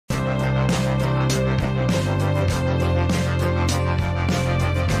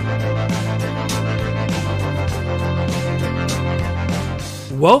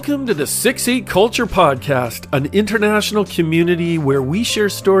Welcome to the 6-8 Culture Podcast, an international community where we share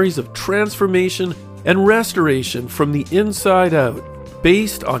stories of transformation and restoration from the inside out,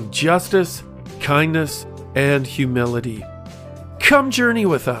 based on justice, kindness, and humility. Come journey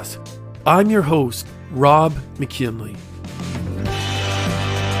with us. I'm your host, Rob McKinley.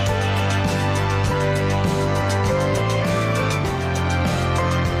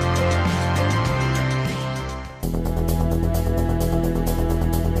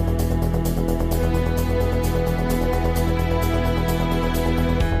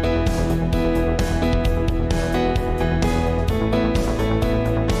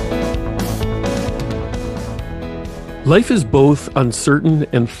 Life is both uncertain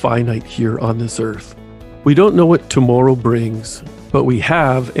and finite here on this earth. We don't know what tomorrow brings, but we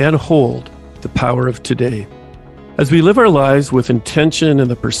have and hold the power of today. As we live our lives with intention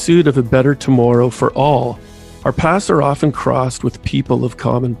and the pursuit of a better tomorrow for all, our paths are often crossed with people of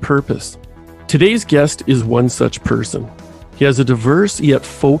common purpose. Today's guest is one such person. He has a diverse yet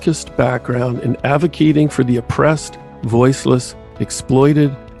focused background in advocating for the oppressed, voiceless,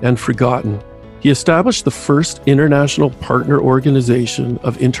 exploited, and forgotten. He established the first international partner organization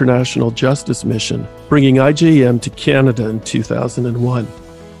of International Justice Mission, bringing IJM to Canada in 2001.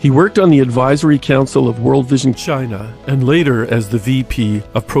 He worked on the Advisory Council of World Vision China and later as the VP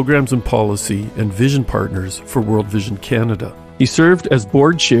of Programs and Policy and Vision Partners for World Vision Canada. He served as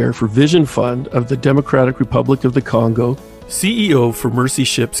board chair for VisionFund of the Democratic Republic of the Congo, CEO for Mercy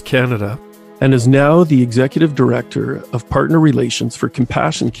Ships Canada, and is now the executive director of partner relations for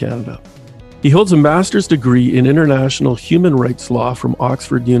Compassion Canada. He holds a master's degree in international human rights law from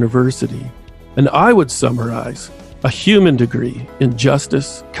Oxford University, and I would summarize a human degree in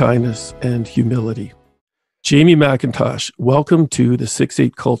justice, kindness, and humility. Jamie McIntosh, welcome to the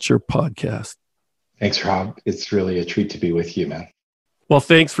 6-8 Culture Podcast. Thanks, Rob. It's really a treat to be with you, man. Well,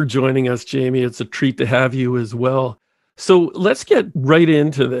 thanks for joining us, Jamie. It's a treat to have you as well. So let's get right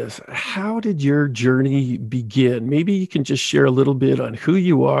into this. How did your journey begin? Maybe you can just share a little bit on who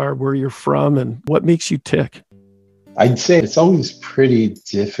you are, where you're from, and what makes you tick. I'd say it's always pretty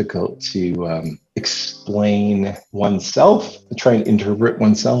difficult to explain oneself, try and interpret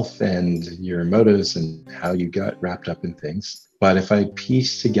oneself and your motives and how you got wrapped up in things. But if I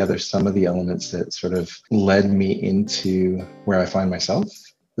piece together some of the elements that sort of led me into where I find myself,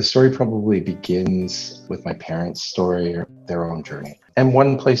 the story probably begins with my parents' story or their own journey. And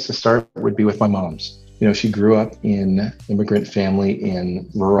one place to start would be with my mom's. You know, she grew up in an immigrant family in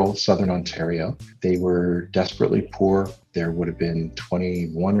rural southern Ontario. They were desperately poor. There would have been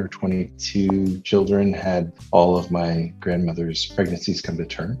 21 or 22 children had all of my grandmother's pregnancies come to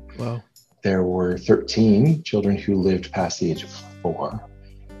term. Wow. There were 13 children who lived past the age of 4.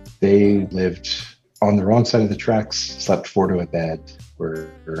 They lived on the wrong side of the tracks, slept 4 to a bed,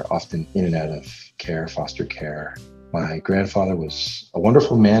 were often in and out of care, foster care. My grandfather was a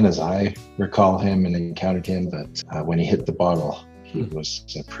wonderful man as I recall him and encountered him, but when he hit the bottle, he was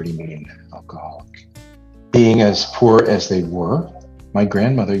a pretty mean alcoholic. Being as poor as they were, my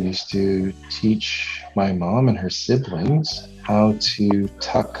grandmother used to teach my mom and her siblings how to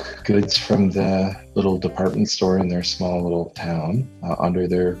tuck goods from the little department store in their small little town under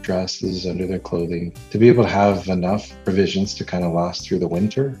their dresses, under their clothing, to be able to have enough provisions to kind of last through the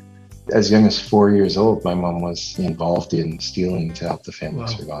winter. As young as 4 years old, my mom was involved in stealing to help the family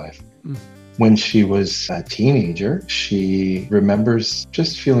survive. When she was a teenager, she remembers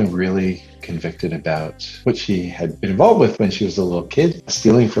just feeling really convicted about what she had been involved with when she was a little kid,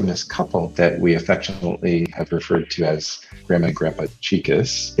 stealing from this couple that we affectionately have referred to as Grandma and Grandpa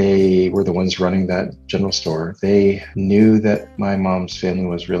Chicas. They were the ones running that general store. They knew that my mom's family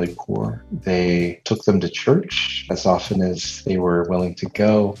was really poor. They took them to church as often as they were willing to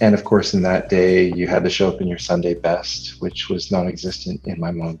go. And of course, in that day, you had to show up in your Sunday best, which was non-existent in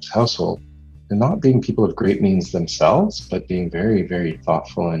my mom's household. And not being people of great means themselves, but being very, very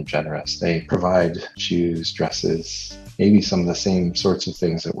thoughtful and generous. They provide shoes, dresses, maybe some of the same sorts of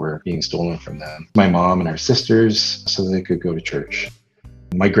things that were being stolen from them. My mom and her sisters, so they could go to church.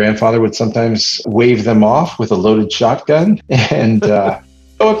 My grandfather would sometimes wave them off with a loaded shotgun and go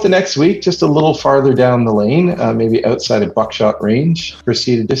up the next week, just a little farther down the lane, maybe outside of buckshot range,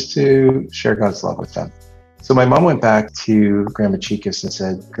 proceeded just to share God's love with them. So my mom went back to Grandma Chicas and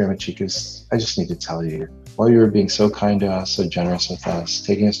said, Grandma Chicas, I just need to tell you, while you were being so kind to us, so generous with us,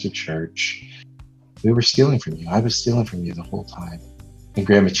 taking us to church, we were stealing from you. I was stealing from you the whole time. And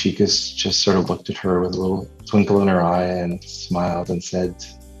Grandma Chicas just sort of looked at her with a little twinkle in her eye and smiled and said,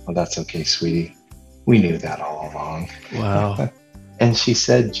 well, that's okay, sweetie. We knew that all along. Wow. And she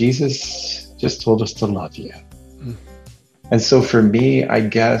said, Jesus just told us to love you. And so for me, I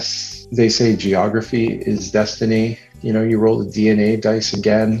guess they say geography is destiny. You know, you roll the DNA dice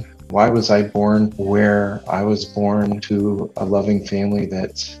again. Why was I born where I was born, to a loving family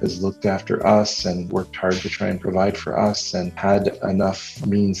that has looked after us and worked hard to try and provide for us and had enough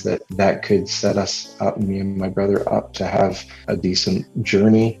means that could set us up, me and my brother, up to have a decent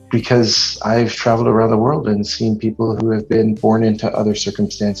journey? Because I've traveled around the world and seen people who have been born into other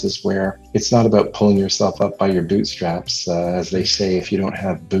circumstances where it's not about pulling yourself up by your bootstraps. As they say, if you don't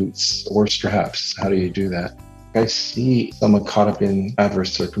have boots or straps, how do you do that? I see someone caught up in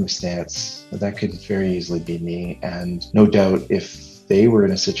adverse circumstance. That could very easily be me. And no doubt, if they were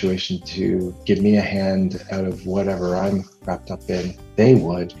in a situation to give me a hand out of whatever I'm wrapped up in, they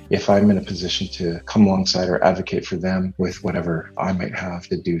would. If I'm in a position to come alongside or advocate for them with whatever I might have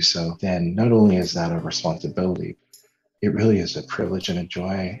to do so, then not only is that a responsibility, it really is a privilege and a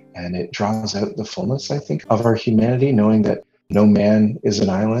joy. And it draws out the fullness, I think, of our humanity, knowing that no man is an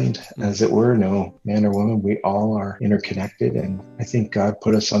island, as it were, no man or woman. We all are interconnected. And I think God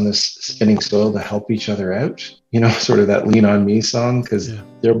put us on this spinning soil to help each other out, you know, sort of that lean on me song, because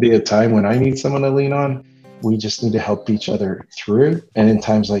there'll be a time when I need someone to lean on. We just need to help each other through. And in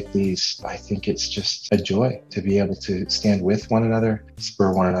times like these, I think it's just a joy to be able to stand with one another,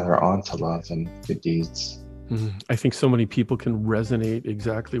 spur one another on to love and good deeds. I think so many people can resonate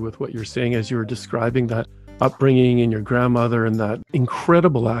exactly with what you're saying as you were describing that upbringing and your grandmother and that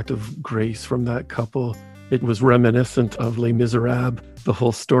incredible act of grace from that couple. It was reminiscent of Les Miserables, the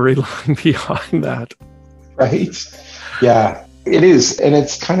whole storyline behind that. Right? Yeah, it is. And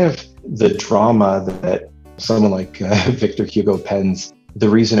it's kind of the drama that someone like Victor Hugo pens. The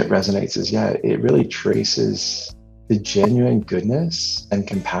reason it resonates is, it really traces the genuine goodness and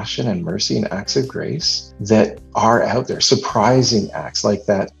compassion and mercy and acts of grace that are out there. Surprising acts like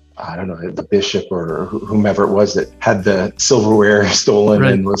that. I don't know, the bishop or whomever it was that had the silverware stolen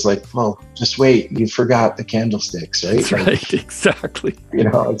and was like, well, just wait, you forgot the candlesticks, right? That's right, exactly. You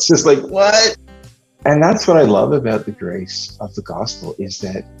know, it's just like, what? And that's what I love about the grace of the gospel, is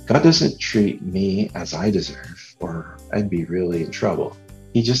that God doesn't treat me as I deserve, or I'd be really in trouble.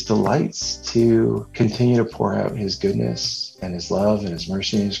 He just delights to continue to pour out his goodness and his love and his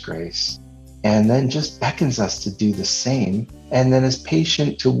mercy and his grace, and then just beckons us to do the same, and then is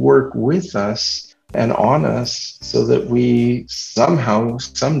patient to work with us and on us so that we somehow,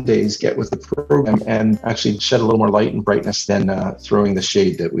 some days, get with the program and actually shed a little more light and brightness than throwing the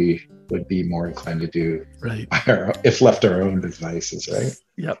shade that we would be more inclined to do, right, if left our own devices, right?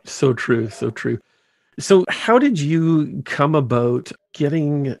 Yep, so true, so true. So how did you come about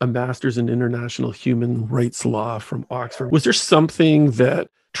getting a master's in international human rights law from Oxford? Was there something that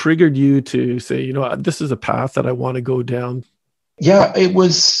triggered you to say, you know, this is a path that I want to go down? Yeah, it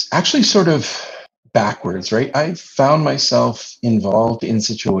was actually sort of backwards, right? I found myself involved in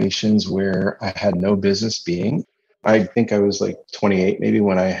situations where I had no business being. I think I was like 28 maybe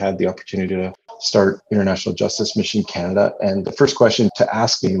when I had the opportunity to start International Justice Mission Canada. And the first question to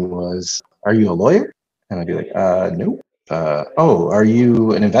ask me was, are you a lawyer? And I'd be like, no. Oh, are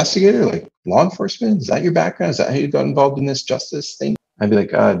you an investigator, like law enforcement? Is that your background? Is that how you got involved in this justice thing? I'd be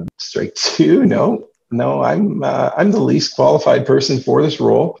like, strike two, no, I'm the least qualified person for this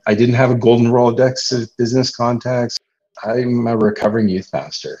role. I didn't have a golden Rolodex of business contacts. I'm a recovering youth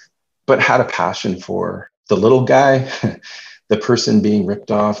pastor, but had a passion for the little guy, the person being ripped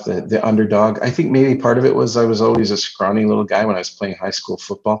off, the underdog. I think maybe part of it was I was always a scrawny little guy when I was playing high school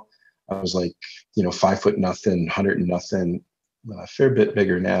football. I was like, 5'0" 100 nothing, a fair bit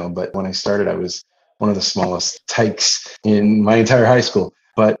bigger now. But when I started, I was one of the smallest tykes in my entire high school.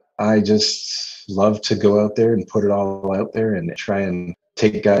 But I just loved to go out there and put it all out there and try and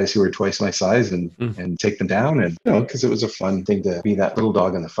take guys who were twice my size and take them down. And, because it was a fun thing to be that little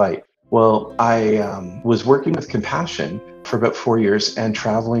dog in the fight. Well, I was working with Compassion for about 4 years and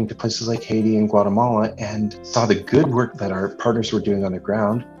traveling to places like Haiti and Guatemala, and saw the good work that our partners were doing on the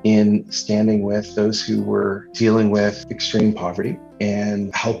ground in standing with those who were dealing with extreme poverty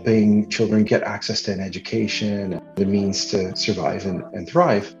and helping children get access to an education, the means to survive and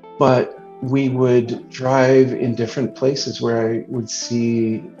thrive. But we would drive in different places where I would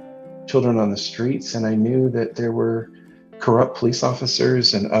see children on the streets, and I knew that there were corrupt police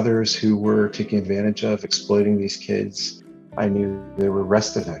officers and others who were taking advantage of, exploiting these kids. I knew there were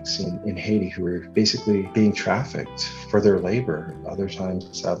restivecs in Haiti who were basically being trafficked for their labor, other times,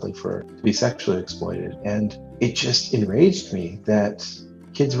 sadly, to be sexually exploited. And it just enraged me that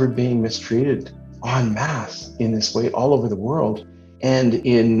kids were being mistreated en masse in this way all over the world. And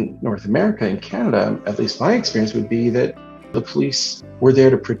in North America and Canada, at least my experience would be that the police were there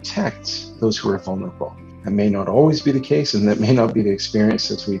to protect those who were vulnerable. That may not always be the case, and that may not be the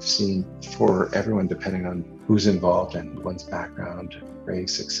experiences we've seen for everyone, depending on who's involved and one's background,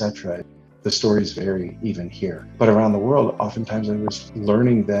 race, etc. The stories vary even here. But around the world, oftentimes I was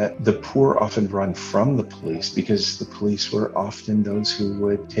learning that the poor often run from the police because the police were often those who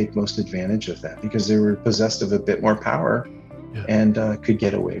would take most advantage of that because they were possessed of a bit more power and could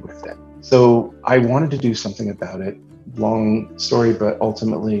get away with it. So I wanted to do something about it. Long story, but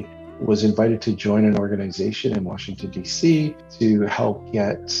ultimately was invited to join an organization in Washington, D.C. to help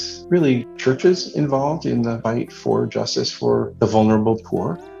get really churches involved in the fight for justice for the vulnerable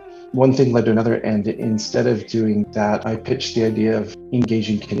poor. One thing led to another, and instead of doing that, I pitched the idea of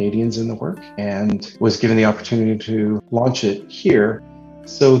engaging Canadians in the work and was given the opportunity to launch it here.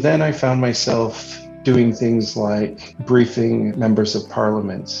 So then I found myself doing things like briefing members of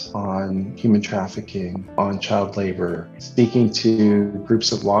parliament on human trafficking, on child labor, speaking to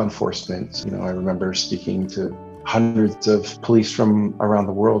groups of law enforcement. I remember speaking to hundreds of police from around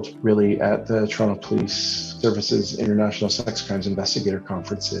the world, really, at the Toronto Police Service's International Sex Crimes Investigator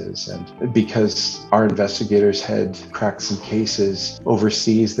Conferences. And because our investigators had cracked some cases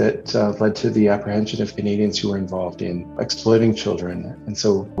overseas that led to the apprehension of Canadians who were involved in exploiting children. And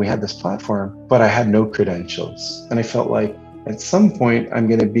so we had this platform, but I had no credentials. And I felt like at some point I'm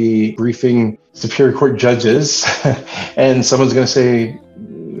going to be briefing Superior Court judges and someone's going to say,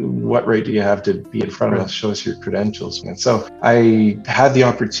 what right do you have to be in front of us? Show us your credentials. And so I had the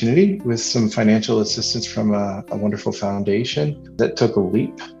opportunity with some financial assistance from a wonderful foundation that took a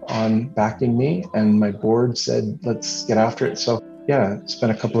leap on backing me. And my board said, let's get after it. So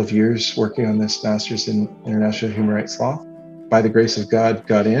spent a couple of years working on this master's in international human rights law. By the grace of God,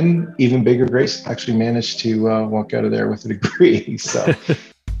 got in. Even bigger grace, actually managed to walk out of there with a degree. So.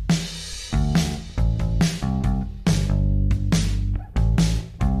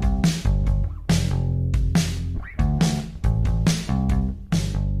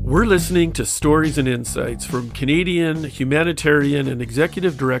 We're listening to Stories and Insights from Canadian humanitarian and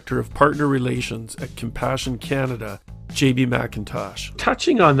executive director of partner relations at Compassion Canada, J.B. McIntosh.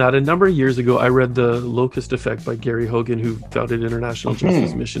 Touching on that, a number of years ago, I read The Locust Effect by Gary Hogan, who founded International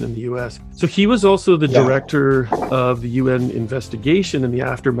Justice Mission in the U.S. So he was also the director of the UN investigation in the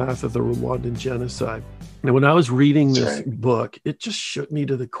aftermath of the Rwandan genocide. And when I was reading this book, it just shook me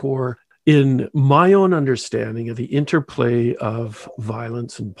to the core in my own understanding of the interplay of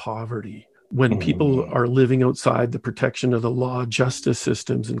violence and poverty. When people are living outside the protection of the law, justice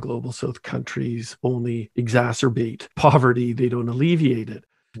systems in global South countries only exacerbate poverty, they don't alleviate it.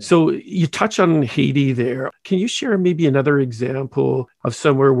 So you touch on Haiti there. Can you share maybe another example of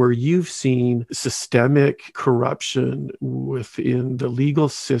somewhere where you've seen systemic corruption within the legal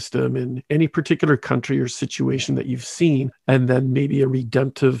system in any particular country or situation that you've seen, and then maybe a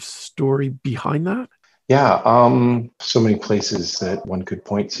redemptive story behind that? Yeah, so many places that one could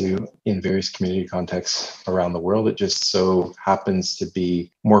point to in various community contexts around the world. It just so happens to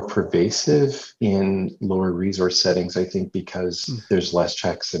be more pervasive in lower resource settings, I think, because there's less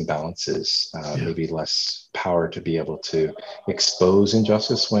checks and balances, maybe less power to be able to expose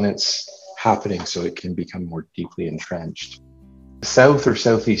injustice when it's happening, so it can become more deeply entrenched. South or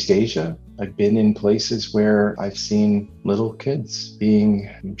Southeast Asia, I've been in places where I've seen little kids being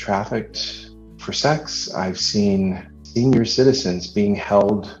trafficked for sex. I've seen senior citizens being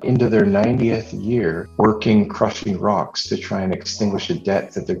held into their 90th year, working, crushing rocks to try and extinguish a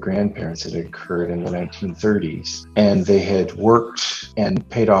debt that their grandparents had incurred in the 1930s. And they had worked and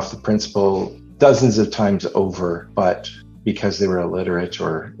paid off the principal dozens of times over, but because they were illiterate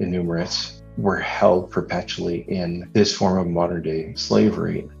or innumerate, were held perpetually in this form of modern day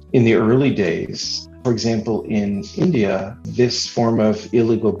slavery. In the early days, for example, in India, this form of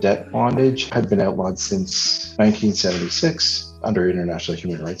illegal debt bondage had been outlawed since 1976 under international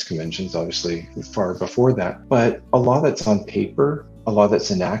human rights conventions, obviously far before that. But a law that's on paper, a law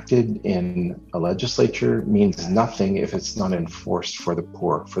that's enacted in a legislature means nothing if it's not enforced for the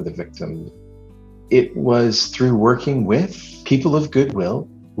poor, for the victim. It was through working with people of goodwill,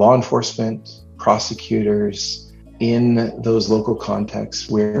 law enforcement, prosecutors, in those local contexts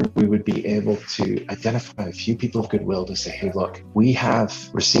where we would be able to identify a few people of goodwill to say, hey, look, we have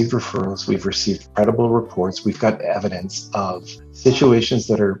received referrals, we've received credible reports, we've got evidence of situations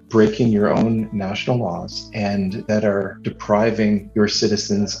that are breaking your own national laws and that are depriving your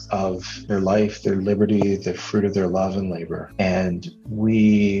citizens of their life, their liberty, the fruit of their love and labor. And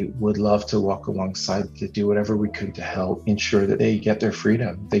we would love to walk alongside to do whatever we could to help ensure that they get their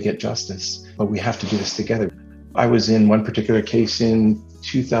freedom, they get justice. But we have to do this together. I was in one particular case in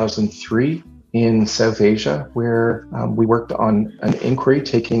 2003 in South Asia, where we worked on an inquiry,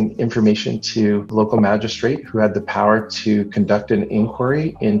 taking information to a local magistrate who had the power to conduct an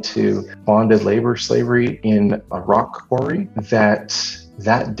inquiry into bonded labor slavery in a rock quarry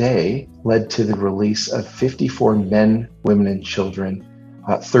that day led to the release of 54 men, women, and children,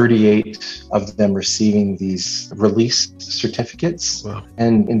 38 of them receiving these release certificates. Wow.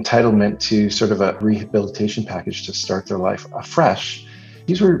 And entitlement to sort of a rehabilitation package to start their life afresh.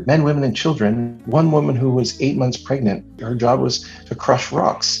 These were men, women, and children. One woman who was 8 months pregnant, her job was to crush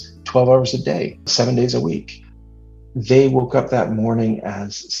rocks 12 hours a day, 7 days a week. They woke up that morning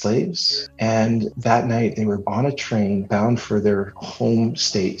as slaves, and that night they were on a train bound for their home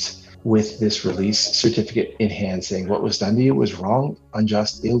state with this release certificate in hand, saying what was done to you was wrong,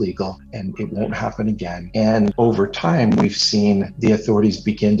 unjust, illegal, and it won't happen again. And over time, we've seen the authorities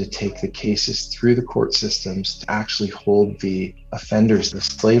begin to take the cases through the court systems to actually hold the offenders, the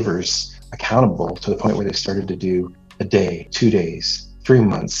slavers, accountable, to the point where they started to do a day, 2 days, 3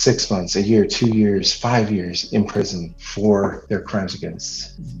 months, 6 months, a year, 2 years, 5 years in prison for their crimes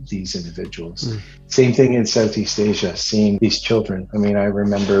against these individuals. Same thing in Southeast Asia, seeing these children. I mean, I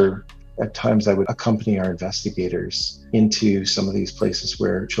remember at times I would accompany our investigators into some of these places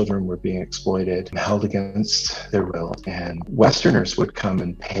where children were being exploited and held against their will. And Westerners would come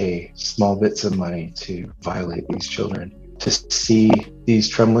and pay small bits of money to violate these children. To see these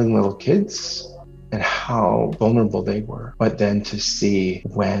trembling little kids and how vulnerable they were. But then to see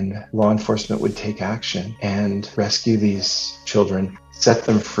when law enforcement would take action and rescue these children, set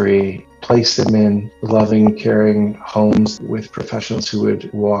them free, place them in loving, caring homes with professionals who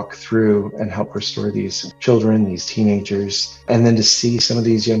would walk through and help restore these children, these teenagers. And then to see some of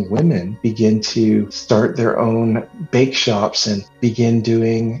these young women begin to start their own bake shops and begin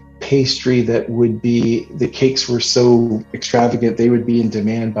doing pastry that would be, the cakes were so extravagant, they would be in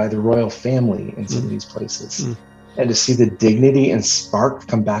demand by the royal family in some of these places. And to see the dignity and spark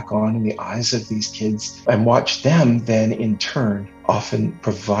come back on in the eyes of these kids and watch them then in turn often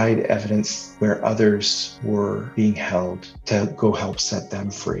provide evidence where others were being held to go help set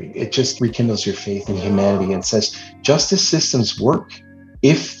them free. It just rekindles your faith in humanity and says justice systems work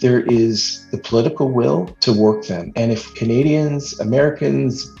if there is the political will to work them. And if Canadians,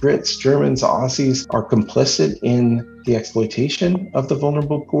 Americans, Brits, Germans, Aussies are complicit in the exploitation of the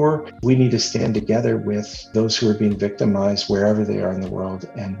vulnerable poor, we need to stand together with those who are being victimized wherever they are in the world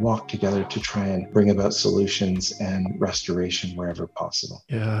and walk together to try and bring about solutions and restoration wherever possible.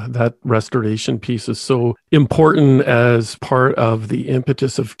 Yeah, that restoration piece is so important as part of the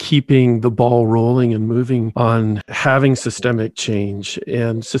impetus of keeping the ball rolling and moving on having systemic change.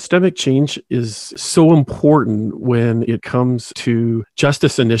 And systemic change is so important when it comes to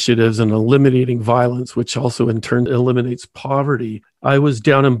justice initiatives and eliminating violence, which also in turn eliminates poverty. I was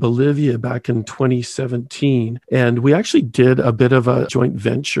down in Bolivia back in 2017, and we actually did a bit of a joint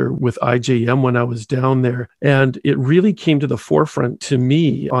venture with IJM when I was down there. And it really came to the forefront to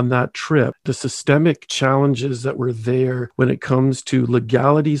me on that trip, the systemic challenges that were there when it comes to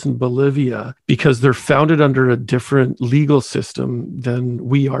legalities in Bolivia, because they're founded under a different legal system than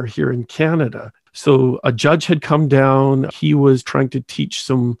we are here in Canada. So a judge had come down. He was trying to teach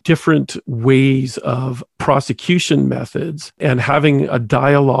some different ways of prosecution methods and having a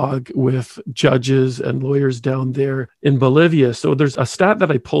dialogue with judges and lawyers down there in Bolivia. So there's a stat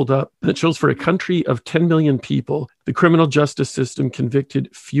that I pulled up that shows for a country of 10 million people, the criminal justice system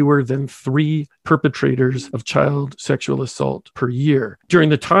convicted fewer than 3 perpetrators of child sexual assault per year. During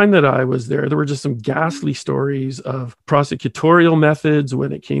the time that I was there were just some ghastly stories of prosecutorial methods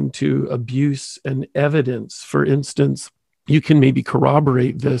when it came to abuse and evidence. For instance, you can maybe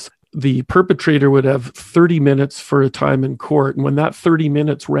corroborate this. The perpetrator would have 30 minutes for a time in court. And when that 30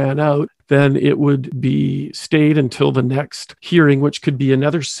 minutes ran out, then it would be stayed until the next hearing, which could be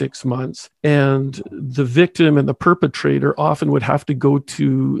another 6 months. And the victim and the perpetrator often would have to go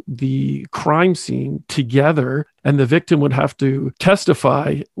to the crime scene together, and the victim would have to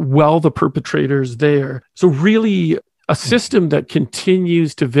testify while the perpetrator's there. So really, a system that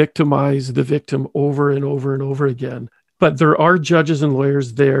continues to victimize the victim over and over and over again. But there are judges and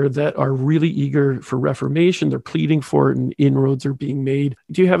lawyers there that are really eager for reformation. They're pleading for it and inroads are being made.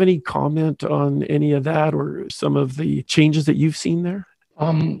 Do you have any comment on any of that or some of the changes that you've seen there?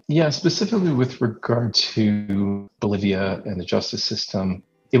 Yeah, specifically with regard to Bolivia and the justice system,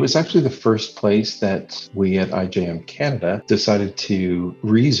 it was actually the first place that we at IJM Canada decided to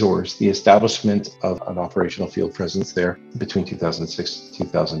resource the establishment of an operational field presence there between 2006 and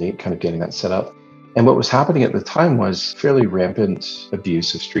 2008, kind of getting that set up. And what was happening at the time was fairly rampant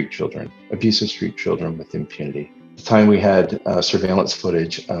abuse of street children with impunity. the time we had surveillance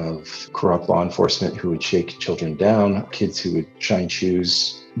footage of corrupt law enforcement who would shake children down, kids who would shine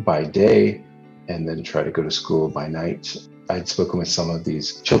shoes by day and then try to go to school by night. I'd spoken with some of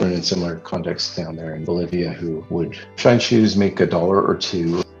these children in similar contexts down there in Bolivia who would shine shoes, make $1 or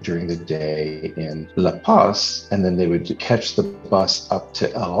 $2 during the day in La Paz, and then they would catch the bus up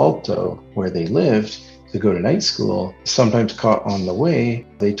to El Alto, where they lived, to go to night school, sometimes caught on the way.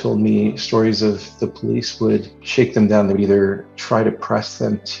 They told me stories of the police would shake them down. They would either try to press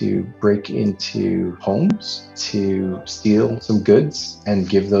them to break into homes, to steal some goods and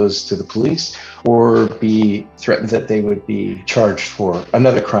give those to the police, or be threatened that they would be charged for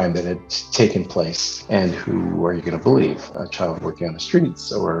another crime that had taken place. And who are you going to believe? A child working on the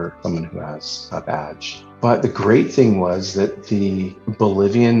streets or someone who has a badge? But the great thing was that the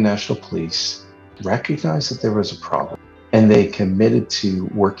Bolivian National Police recognized that there was a problem, and they committed to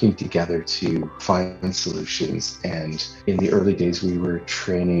working together to find solutions. And in the early days, we were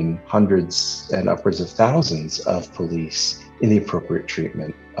training hundreds and upwards of thousands of police in the appropriate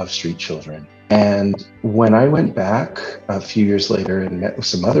treatment of street children. And when I went back a few years later and met with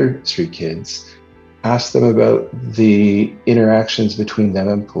some other street kids, asked them about the interactions between them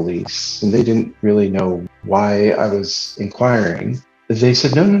and police, and they didn't really know why I was inquiring. They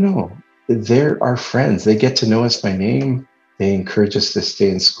said, no. They're our friends. They get to know us by name. They encourage us to stay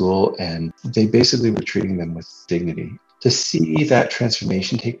in school, and they basically were treating them with dignity. To see that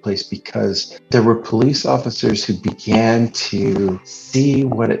transformation take place, because there were police officers who began to see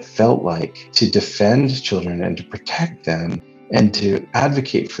what it felt like to defend children and to protect them and to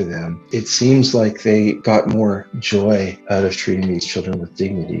advocate for them. It seems like they got more joy out of treating these children with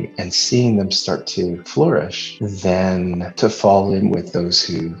dignity and seeing them start to flourish than to fall in with those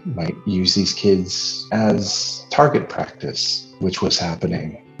who might use these kids as target practice, which was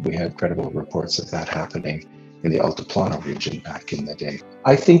happening. We had credible reports of that happening in the Altiplano region back in the day.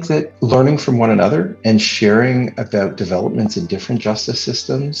 I think that learning from one another and sharing about developments in different justice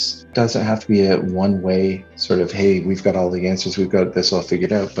systems doesn't have to be a one-way sort of, hey, we've got all the answers, we've got this all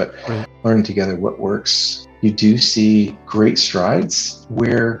figured out, but learning together what works. You do see great strides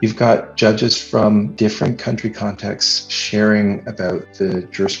where you've got judges from different country contexts sharing about the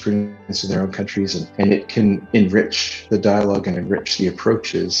jurisprudence in their own countries, and it can enrich the dialogue and enrich the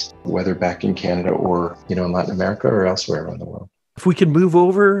approaches, whether back in Canada or, in Latin America or elsewhere around the world. If we can move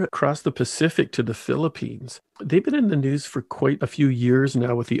over across the Pacific to the Philippines, they've been in the news for quite a few years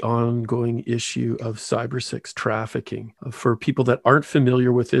now with the ongoing issue of cybersex trafficking. For people that aren't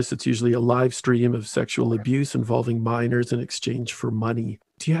familiar with this, it's usually a live stream of sexual abuse involving minors in exchange for money.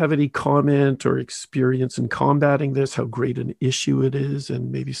 Do you have any comment or experience in combating this, how great an issue it is,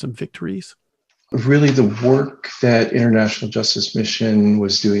 and maybe some victories? Really, the work that International Justice Mission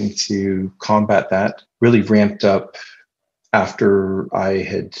was doing to combat that really ramped up after I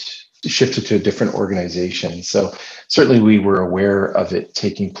had shifted to a different organization. So certainly we were aware of it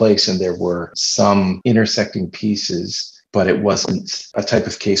taking place, and there were some intersecting pieces, but it wasn't a type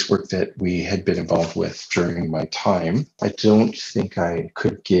of casework that we had been involved with during my time. I don't think I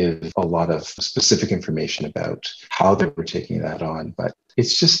could give a lot of specific information about how they were taking that on, but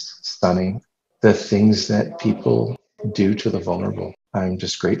it's just stunning, the things that people do to the vulnerable. I'm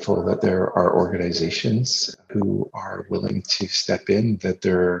just grateful that there are organizations who are willing to step in, that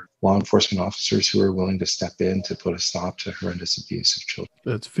there are law enforcement officers who are willing to step in to put a stop to horrendous abuse of children.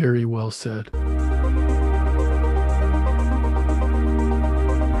 That's very well said.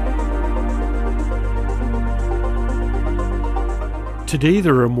 Today,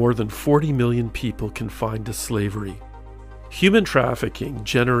 there are more than 40 million people confined to slavery. Human trafficking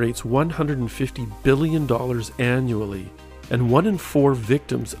generates $150 billion annually, and 1 in 4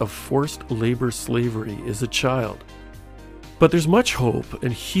 victims of forced labor slavery is a child. But there's much hope,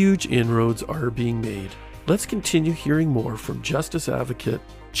 and huge inroads are being made. Let's continue hearing more from justice advocate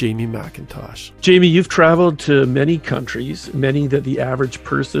Jamie McIntosh. Jamie, you've traveled to many countries, many that the average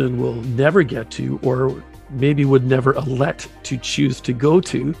person will never get to or maybe would never elect to choose to go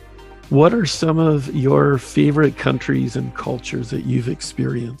to. What are some of your favorite countries and cultures that you've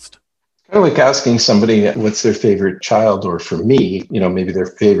experienced? Kind of like asking somebody what's their favorite child, or for me, maybe their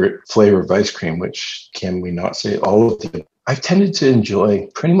favorite flavor of ice cream, which can we not say all of them? I've tended to enjoy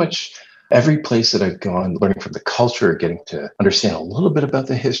pretty much every place that I've gone, learning from the culture, getting to understand a little bit about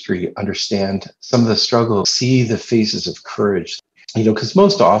the history, understand some of the struggle, see the faces of courage. Because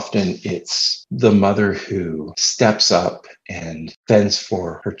most often it's the mother who steps up and fends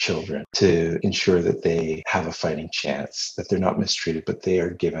for her children to ensure that they have a fighting chance, that they're not mistreated, but they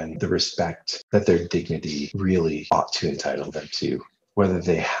are given the respect that their dignity really ought to entitle them to. whether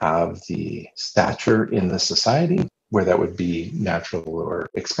they have the stature in the society where that would be natural or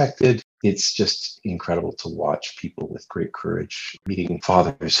expected. It's just incredible to watch people with great courage, meeting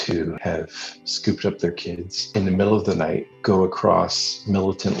fathers who have scooped up their kids in the middle of the night, go across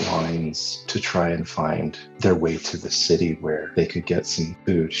militant lines to try and find their way to the city where they could get some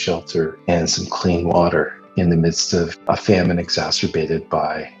food, shelter, and some clean water in the midst of a famine exacerbated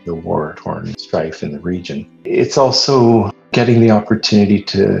by the war-torn strife in the region. It's also getting the opportunity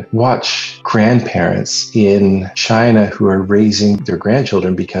to watch grandparents in China who are raising their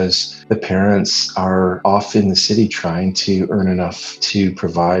grandchildren because the parents are off in the city trying to earn enough to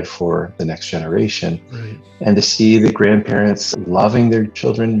provide for the next generation. Right. And to see the grandparents loving their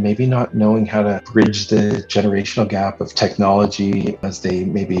children, maybe not knowing how to bridge the generational gap of technology as they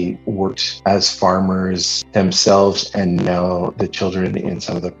maybe worked as farmers themselves, and now the children in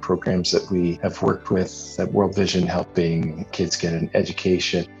some of the programs that we have worked with at World Vision, helping kids get an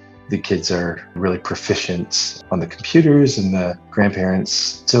education. The kids are really proficient on the computers, and the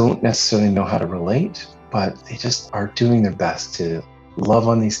grandparents don't necessarily know how to relate, but they just are doing their best to love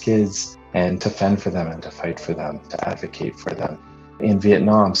on these kids and to fend for them and to fight for them, to advocate for them. In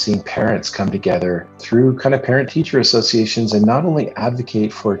Vietnam, seeing parents come together through kind of parent-teacher associations and not only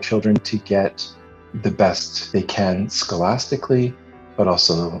advocate for children to get the best they can scholastically, but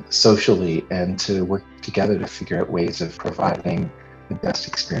also socially, and to work together to figure out ways of providing the best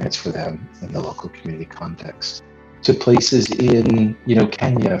experience for them in the local community context. To places in,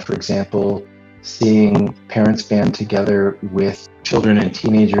 Kenya, for example, seeing parents band together with children and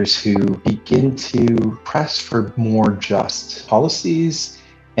teenagers who begin to press for more just policies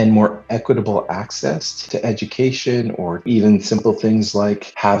and more equitable access to education, or even simple things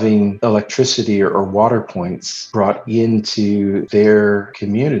like having electricity or water points brought into their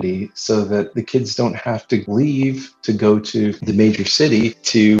community so that the kids don't have to leave to go to the major city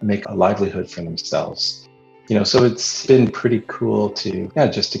to make a livelihood for themselves. So it's been pretty cool to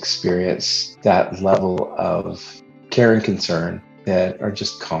just experience that level of care and concern that are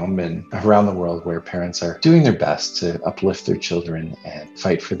just common around the world, where parents are doing their best to uplift their children and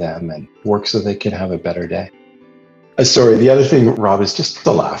fight for them and work so they can have a better day. Sorry, the other thing, Rob, is just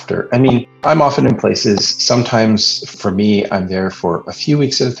the laughter. I mean, I'm often in places, sometimes for me, I'm there for a few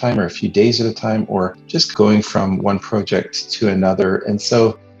weeks at a time or a few days at a time, or just going from one project to another. And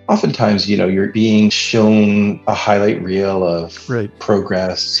so oftentimes, you're being shown a highlight reel of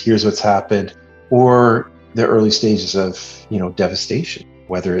progress. Here's what's happened, or the early stages of, devastation,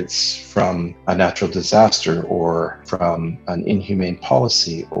 whether it's from a natural disaster or from an inhumane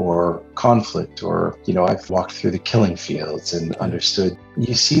policy or conflict, or, I've walked through the killing fields and understood,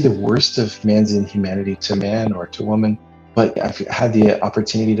 you see the worst of man's inhumanity to man or to woman. But I've had the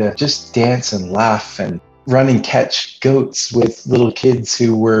opportunity to just dance and laugh and run and catch goats with little kids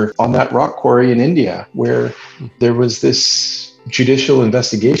who were on that rock quarry in India, where there was this judicial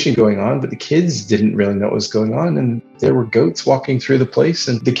investigation going on, but the kids didn't really know what was going on. And there were goats walking through the place,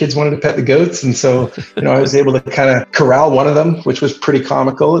 and the kids wanted to pet the goats. And so, I was able to kind of corral one of them, which was pretty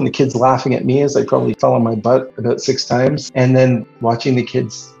comical. And the kids laughing at me as I probably fell on my butt about 6 times. And then watching the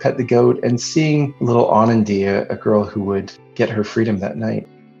kids pet the goat and seeing little Anandia, a girl who would get her freedom that night,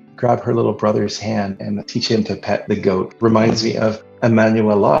 grab her little brother's hand and teach him to pet the goat, reminds me of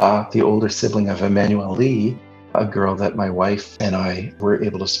Emanuela, the older sibling of Emmanuel Lee, a girl that my wife and I were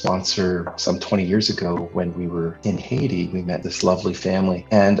able to sponsor some 20 years ago when we were in Haiti. We met this lovely family,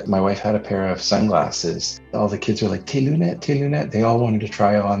 and my wife had a pair of sunglasses. All the kids were like, "Tes lunettes." They all wanted to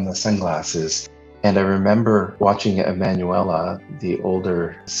try on the sunglasses. And I remember watching Emanuela, the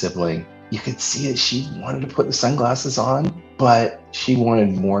older sibling. You could see that she wanted to put the sunglasses on, but she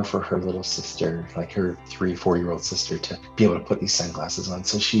wanted more for her little sister, like her 3-4-year-old sister, to be able to put these sunglasses on.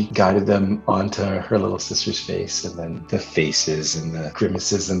 So she guided them onto her little sister's face, and then the faces and the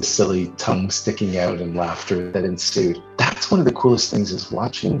grimaces and silly tongue sticking out and laughter that ensued. That's one of the coolest things, is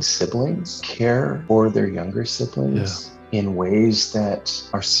watching siblings care for their younger siblings. Yeah. In ways that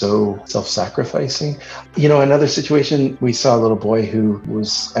are so self-sacrificing. Another situation, we saw a little boy who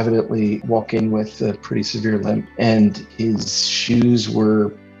was evidently walking with a pretty severe limp, and his shoes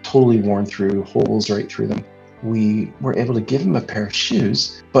were totally worn through, holes right through them. We were able to give him a pair of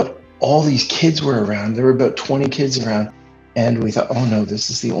shoes, but all these kids were around. There were about 20 kids around. And we thought, oh no, this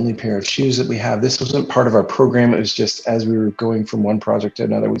is the only pair of shoes that we have. This wasn't part of our program. It was just as we were going from one project to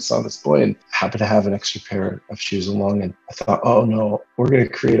another, we saw this boy and happened to have an extra pair of shoes along. And I thought, oh no, we're going to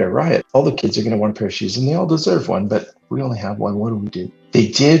create a riot. All the kids are going to want a pair of shoes, and they all deserve one, but we only have one. What do we do? They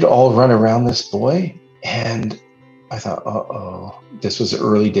did all run around this boy, and I thought, this was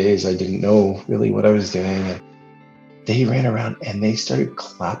early days. I didn't know really what I was doing. And they ran around and they started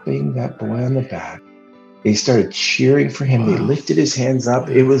clapping that boy on the back. They started cheering for him. Wow. They lifted his hands up.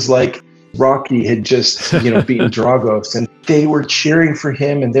 It was like Rocky had just, beaten Dragos, and they were cheering for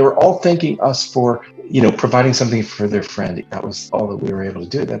him, and they were all thanking us for, providing something for their friend. That was all that we were able to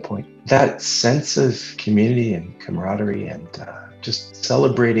do at that point. That sense of community and camaraderie and just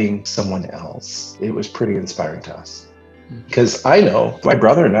celebrating someone else, it was pretty inspiring to us. Because I know my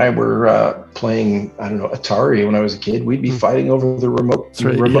brother and I were playing, Atari when I was a kid. We'd be fighting over the remote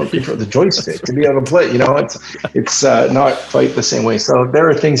control, the joystick to be able to play. It's not quite the same way. So there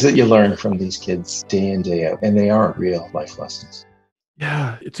are things that you learn from these kids day in, day out, and they are real life lessons.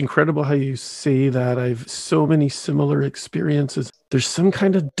 Yeah, it's incredible how you say that. I've so many similar experiences. There's some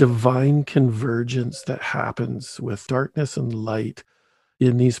kind of divine convergence that happens with darkness and light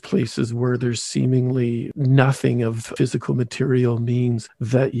in these places where there's seemingly nothing of physical material means,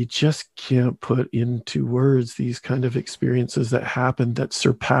 that you just can't put into words. These kind of experiences that happen that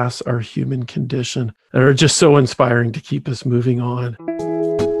surpass our human condition and are just so inspiring to keep us moving on.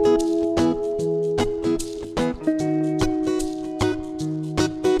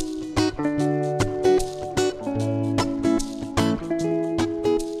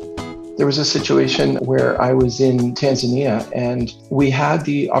 There was a situation where I was in Tanzania, and we had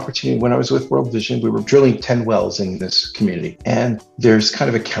the opportunity, when I was with World Vision, we were drilling 10 wells in this community. And there's kind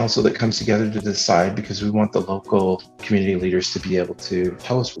of a council that comes together to decide, because we want the local community leaders to be able to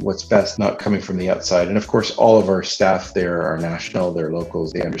tell us what's best, not coming from the outside. And of course, all of our staff there are national, they're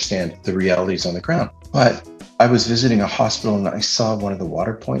locals, they understand the realities on the ground. But I was visiting a hospital and I saw one of the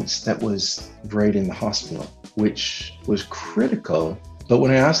water points that was right in the hospital, which was critical. But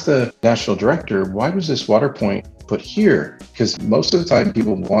when I asked the national director, why was this water point put here? Because most of the time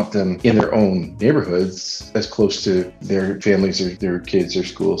people want them in their own neighborhoods, as close to their families or their kids or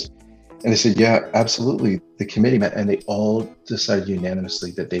schools. And they said, yeah, absolutely. The committee met and they all decided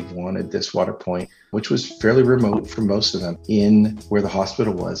unanimously that they wanted this water point, which was fairly remote for most of them, in where the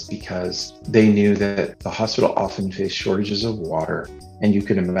hospital was, because they knew that the hospital often faced shortages of water. And you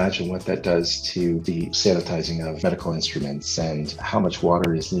can imagine what that does to the sanitizing of medical instruments and how much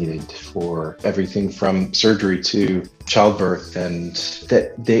water is needed for everything from surgery to childbirth. And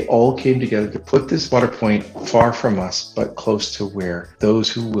that they all came together to put this water point far from us, but close to where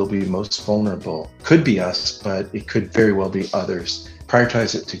those who will be most vulnerable, could be us, but it could very well be others,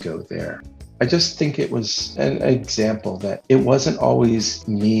 prioritize it to go there. I just think it was an example that it wasn't always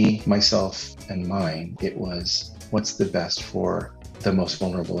me, myself, and mine. It was what's the best for the most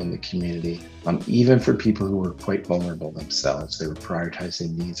vulnerable in the community. Even for people who were quite vulnerable themselves, they were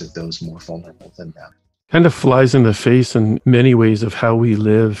prioritizing needs of those more vulnerable than them. Kind of flies in the face in many ways of how we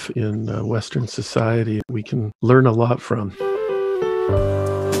live in Western society. We can learn a lot from.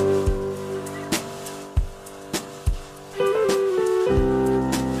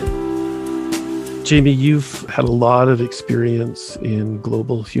 Jamie, you've had a lot of experience in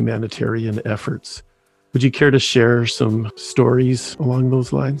global humanitarian efforts. Would you care to share some stories along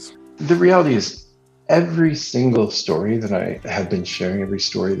those lines? The reality is, every single story that I have been sharing, every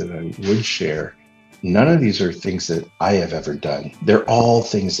story that I would share, none of these are things that I have ever done. They're all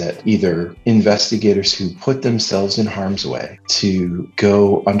things that either investigators who put themselves in harm's way to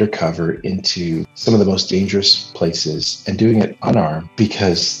go undercover into some of the most dangerous places and doing it unarmed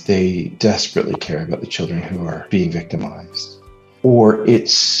because they desperately care about the children who are being victimized. Or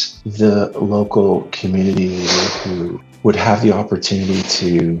it's the local community leader who would have the opportunity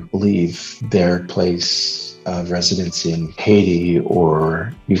to leave their place of residence in Haiti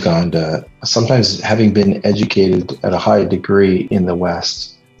or Uganda, sometimes having been educated at a high degree in the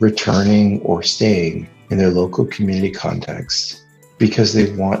West, returning or staying in their local community context because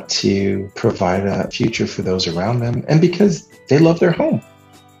they want to provide a future for those around them and because they love their home.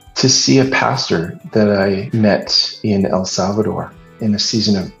 To see a pastor that I met in El Salvador in a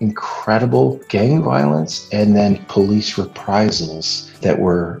season of incredible gang violence and then police reprisals that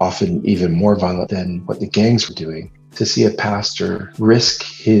were often even more violent than what the gangs were doing, to see a pastor risk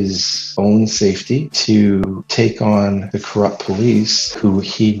his own safety to take on the corrupt police who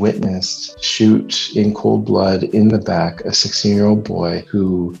he witnessed shoot in cold blood in the back a 16-year-old boy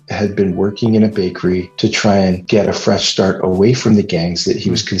who had been working in a bakery to try and get a fresh start away from the gangs that he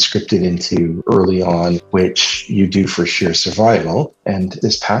was conscripted into early on, which you do for sheer survival. And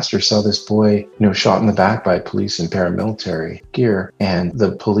this pastor saw this boy, shot in the back by police in paramilitary gear, and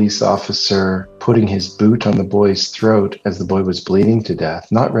the police officer putting his boot on the boy's throat as the boy was bleeding to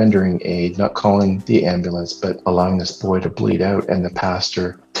death, not rendering aid, not calling the ambulance, but allowing this boy to bleed out, and the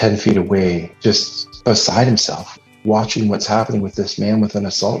pastor 10 feet away, just beside himself. watching what's happening with this man with an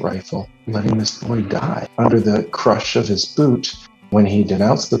assault rifle, letting this boy die under the crush of his boot. When he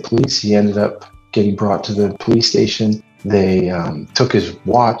denounced the police, he ended up getting brought to the police station. They took his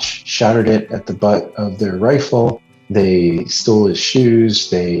watch, shattered it at the butt of their rifle. They stole his shoes.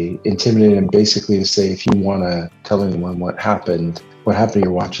 They intimidated him basically to say, if you want to tell anyone what happened to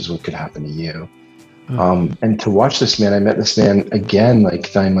your watch is what could happen to you. And to watch this man, I met this man again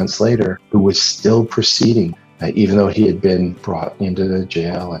like 9 months later, who was still proceeding, even though he had been brought into the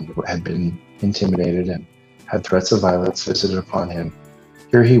jail and had been intimidated and had threats of violence visited upon him.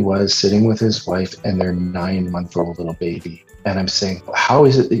 Here he was sitting with his wife and their 9-month-old little baby. And I'm saying, how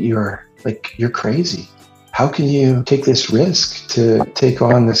is it that you're crazy? How can you take this risk to take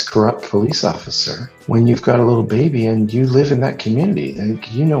on this corrupt police officer when you've got a little baby and you live in that community? And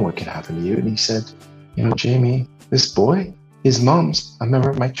you know what could happen to you. And he said, Jamie, this boy, his mom's a member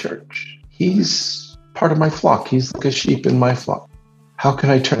of my church. He's part of my flock. He's like a sheep in my flock. How can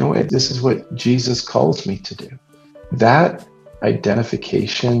I turn away? This is what Jesus calls me to do. That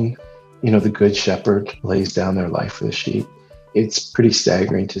identification, the good shepherd lays down their life for the sheep. It's pretty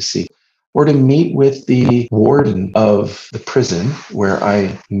staggering to see. Or to meet with the warden of the prison where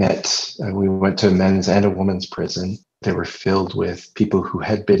I met. We went to a men's and a women's prison. They were filled with people who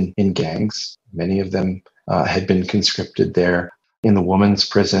had been in gangs. Many of them had been conscripted there. In the women's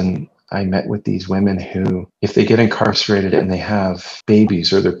prison, I met with these women who, if they get incarcerated and they have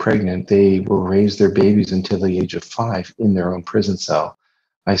babies or they're pregnant, they will raise their babies until the age of 5 in their own prison cell.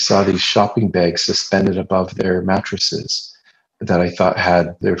 I saw these shopping bags suspended above their mattresses that I thought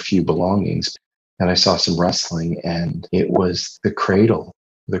had their few belongings. And I saw some rustling, and it was the cradle,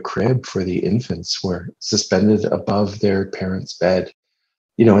 the crib for the infants were suspended above their parents' bed.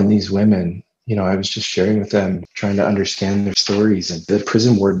 And these women, I was just sharing with them, trying to understand their stories. And the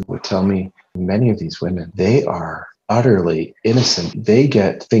prison warden would tell me, many of these women, they are utterly innocent. They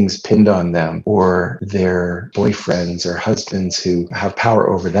get things pinned on them, or their boyfriends or husbands who have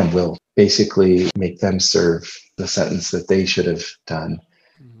power over them will basically make them serve the sentence that they should have done.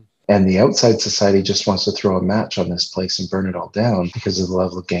 And the outside society just wants to throw a match on this place and burn it all down because of the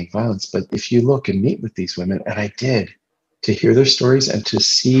level of gang violence. But if you look and meet with these women, and I did, to hear their stories and to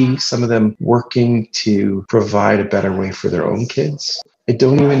see some of them working to provide a better way for their own kids, I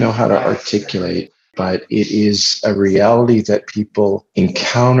don't even know how to articulate, but it is a reality that people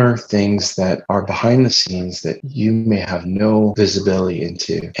encounter things that are behind the scenes that you may have no visibility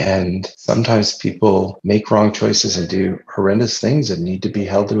into. And sometimes people make wrong choices and do horrendous things and need to be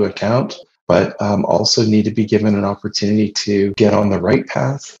held to account, but also need to be given an opportunity to get on the right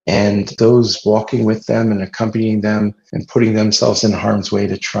path. And those walking with them and accompanying them and putting themselves in harm's way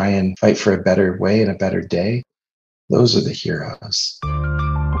to try and fight for a better way and a better day, those are the heroes.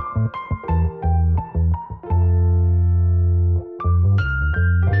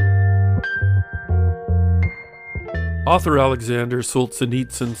 Author Alexander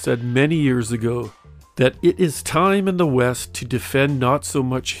Solzhenitsyn said many years ago that it is time in the West to defend not so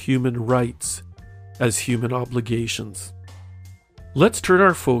much human rights as human obligations. Let's turn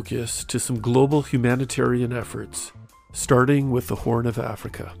our focus to some global humanitarian efforts, starting with the Horn of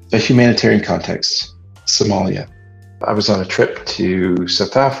Africa. A humanitarian context, Somalia. I was on a trip to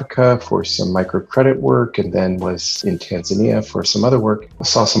South Africa for some microcredit work and then was in Tanzania for some other work. I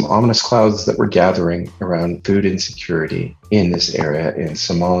saw some ominous clouds that were gathering around food insecurity in this area in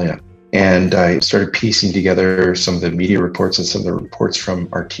Somalia. And I started piecing together some of the media reports and some of the reports from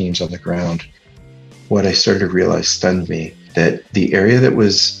our teams on the ground. What I started to realize stunned me, that the area that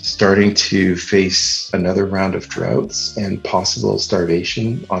was starting to face another round of droughts and possible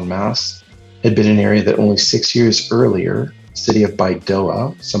starvation en masse had been an area that only 6 years earlier, the city of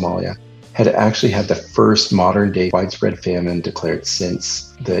Baidoa, Somalia, had actually had the first modern day widespread famine declared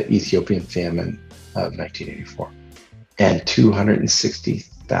since the Ethiopian famine of 1984. And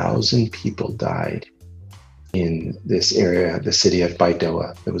 260,000 people died in this area, the city of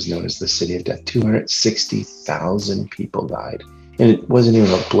Baidoa, that was known as the City of Death. 260,000 people died. And it wasn't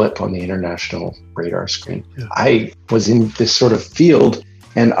even a blip on the international radar screen. Yeah. I was in this sort of field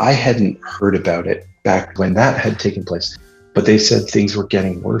and I hadn't heard about it back when that had taken place. But they said things were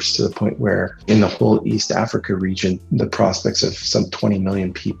getting worse to the point where in the whole East Africa region, the prospects of some 20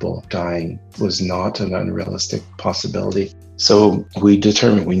 million people dying was not an unrealistic possibility. So we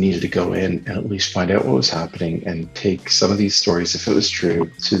determined we needed to go in and at least find out what was happening and take some of these stories, if it was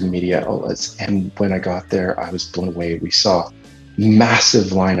true, to the media outlets. And when I got there, I was blown away. We saw massive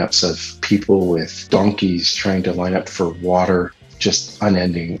lineups of people with donkeys trying to line up for water just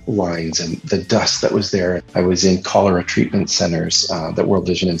unending lines and the dust that was there. I was in cholera treatment centers that World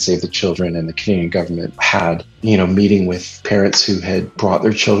Vision and Save the Children and the Canadian government had, meeting with parents who had brought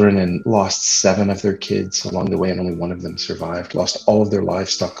their children and lost 7 of their kids along the way, and only 1 of them survived, lost all of their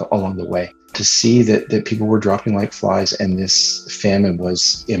livestock along the way. To see that people were dropping like flies and this famine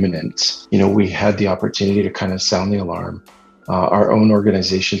was imminent, we had the opportunity to kind of sound the alarm. Our own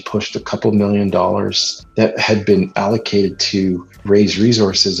organization pushed a couple $1 million that had been allocated to raise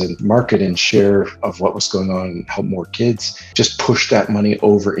resources and market and share of what was going on and help more kids, just pushed that money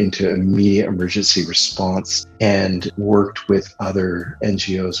over into immediate emergency response and worked with other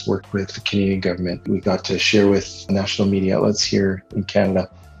NGOs, worked with the Canadian government. We got to share with national media outlets here in Canada,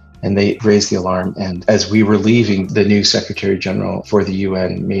 and they raised the alarm. And as we were leaving, the new Secretary General for the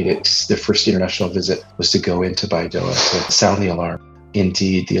UN made it the first international visit was to go into Baidoa to sound the alarm.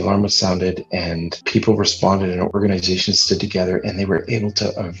 Indeed, the alarm was sounded and people responded and organizations stood together and they were able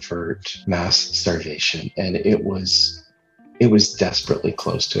to avert mass starvation. And it was desperately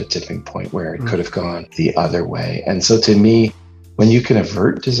close to a tipping point where it could have gone the other way. And so to me, when you can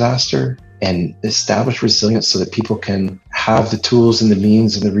avert disaster and establish resilience so that people can have the tools and the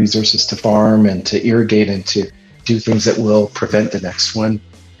means and the resources to farm and to irrigate and to do things that will prevent the next one,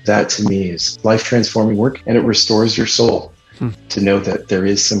 that to me is life-transforming work, and it restores your soul to know that there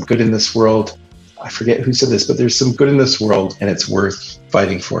is some good in this world. I forget who said this, but there's some good in this world and it's worth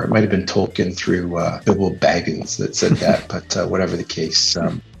fighting for. It might have been Tolkien through Bilbo Baggins that said that, but whatever the case,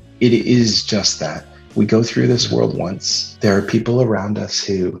 it is just that. We go through this world once. There are people around us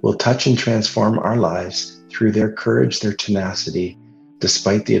who will touch and transform our lives through their courage, their tenacity,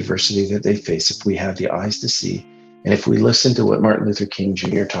 despite the adversity that they face, if we have the eyes to see. And if we listen to what Martin Luther King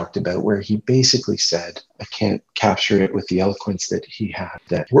Jr. talked about, where he basically said, I can't capture it with the eloquence that he had,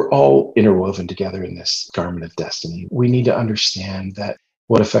 that we're all interwoven together in this garment of destiny. We need to understand that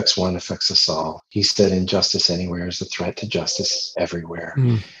what affects one affects us all. He said, injustice anywhere is a threat to justice everywhere.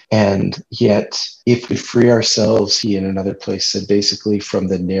 And yet, if we free ourselves, he in another place said, basically from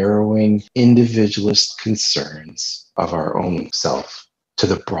the narrowing individualist concerns of our own self to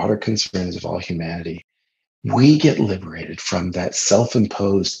the broader concerns of all humanity, we get liberated from that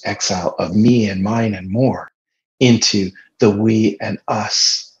self-imposed exile of me and mine and more into the we and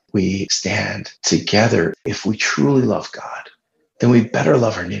us. We stand together. If we truly love God, then we better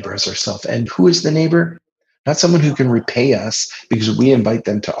love our neighbor as ourselves. And who is the neighbor? Not someone who can repay us because we invite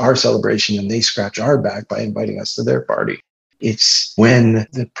them to our celebration and they scratch our back by inviting us to their party. It's when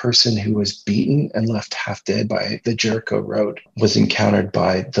the person who was beaten and left half dead by the Jericho Road was encountered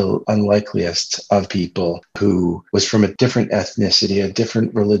by the unlikeliest of people, who was from a different ethnicity, a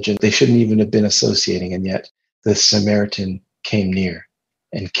different religion. They shouldn't even have been associating. And yet the Samaritan came near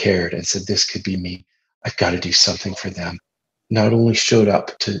and cared and said, this could be me. I've got to do something for them. Not only showed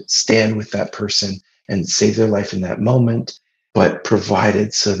up to stand with that person and save their life in that moment, but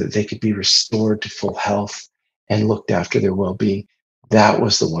provided so that they could be restored to full health and looked after their well-being. That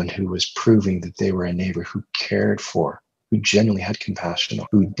was the one who was proving that they were a neighbor who cared for, who genuinely had compassion,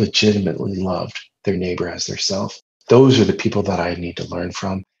 who legitimately loved their neighbor as their self. Those are the people that I need to learn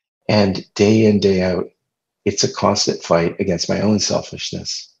from. And day in, day out, it's a constant fight against my own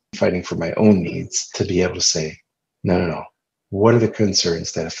selfishness, fighting for my own needs, to be able to say, no. What are the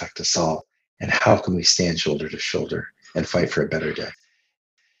concerns that affect us all? And how can we stand shoulder to shoulder and fight for a better day?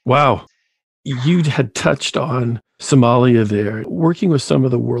 Wow. You had touched on Somalia there, working with some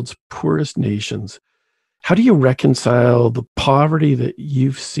of the world's poorest nations. How do you reconcile the poverty that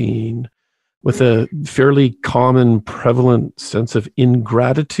you've seen with a fairly common, prevalent sense of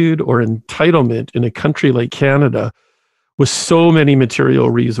ingratitude or entitlement in a country like Canada with so many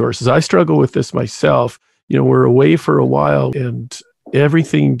material resources? I struggle with this myself. We're away for a while and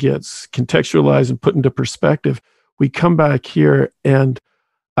everything gets contextualized and put into perspective. We come back here and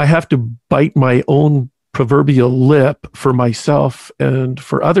I have to bite my own proverbial lip for myself and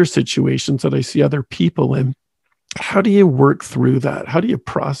for other situations that I see other people in. How do you work through that? How do you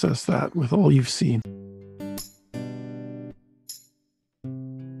process that with all you've seen?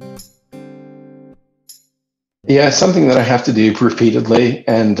 Yeah, it's something that I have to do repeatedly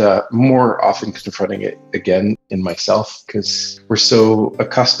and more often confronting it again in myself, because we're so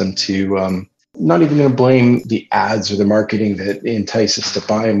accustomed to not even going to blame the ads or the marketing that entice us to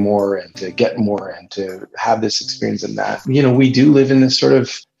buy more and to get more and to have this experience and that. We do live in this sort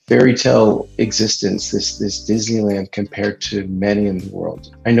of fairy tale existence, this Disneyland compared to many in the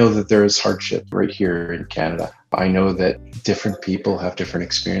world. I know that there is hardship right here in Canada. I know that different people have different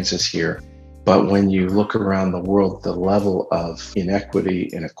experiences here. But when you look around the world, the level of inequity,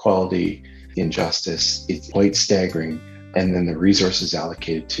 inequality, injustice, it's quite staggering and then the resources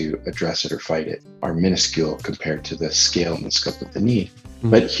allocated to address it or fight it are minuscule compared to the scale and the scope of the need.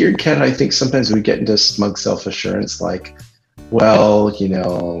 But here in Canada, I think sometimes we get into smug self-assurance like, well,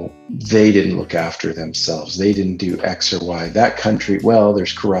 they didn't look after themselves. They didn't do X or Y. That country, well,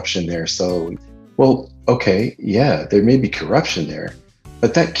 there's corruption there. So, well, okay, yeah, there may be corruption there,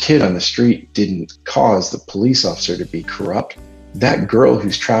 but that kid on the street didn't cause the police officer to be corrupt. That girl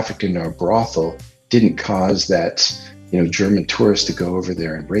who's trafficked into a brothel didn't cause that, German tourist to go over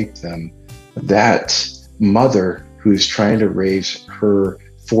there and rape them. That mother who's trying to raise her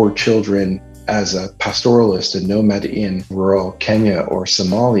 4 children as a pastoralist, a nomad in rural Kenya or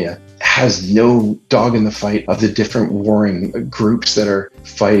Somalia, has no dog in the fight of the different warring groups that are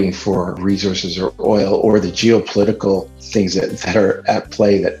fighting for resources or oil, or the geopolitical things that are at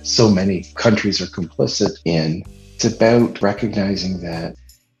play that so many countries are complicit in. It's about recognizing that,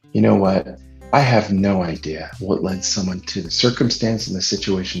 what, I have no idea what led someone to the circumstance and the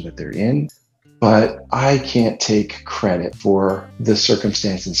situation that they're in, but I can't take credit for the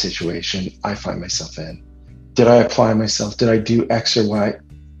circumstance and situation I find myself in. Did I apply myself? Did I do X or Y?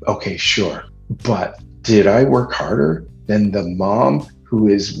 Okay, sure. But did I work harder than the mom who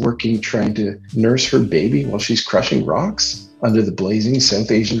is working trying to nurse her baby while she's crushing rocks under the blazing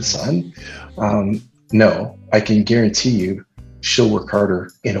South Asian sun? No, I can guarantee you she'll work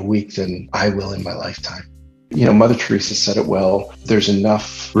harder in a week than I will in my lifetime. Mother Teresa said it well. There's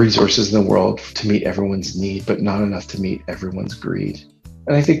enough resources in the world to meet everyone's need, but not enough to meet everyone's greed.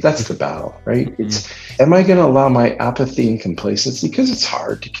 And I think that's the battle, right? Am I going to allow my apathy and complacency? Because it's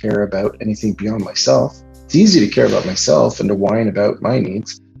hard to care about anything beyond myself. It's easy to care about myself and to whine about my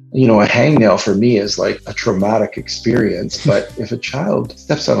needs. A hangnail for me is like a traumatic experience. But if a child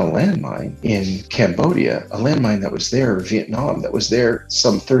steps on a landmine in Cambodia, a landmine that was there, or Vietnam, that was there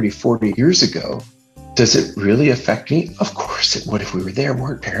some 30, 40 years ago, does it really affect me? Of course it would. If we were there,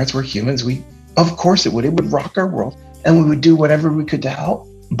 we're parents, we're humans. Of course it would. It would rock our world. And we would do whatever we could to help.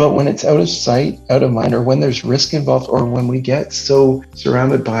 But when it's out of sight, out of mind, or when there's risk involved, or when we get so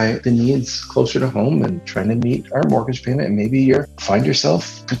surrounded by the needs closer to home and trying to meet our mortgage payment, and maybe you find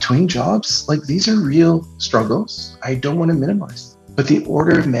yourself between jobs, like these are real struggles. I don't want to minimize them. But the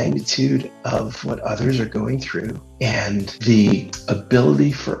order of magnitude of what others are going through and the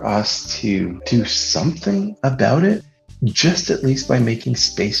ability for us to do something about it, just at least by making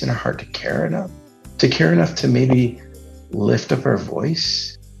space in our heart to care enough to maybe lift up our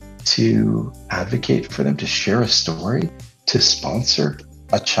voice, to advocate for them, to share a story, to sponsor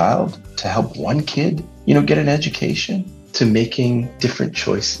a child, to help one kid, get an education, to making different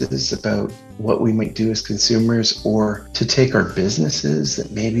choices about what we might do as consumers, or to take our businesses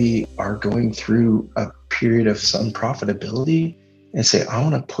that maybe are going through a period of some profitability and say, I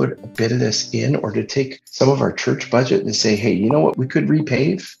want to put a bit of this in, or to take some of our church budget and say, hey, you know what, we could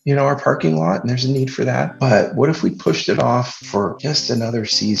repave, our parking lot, and there's a need for that. But what if we pushed it off for just another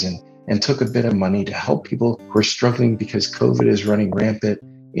season and took a bit of money to help people who are struggling because COVID is running rampant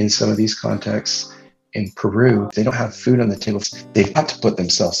in some of these contexts? In Peru, they don't have food on the tables. They've got to put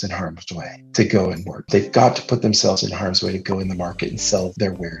themselves in harm's way to go and work. They've got to put themselves in harm's way to go in the market and sell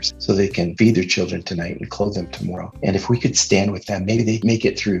their wares so they can feed their children tonight and clothe them tomorrow. And if we could stand with them, maybe they make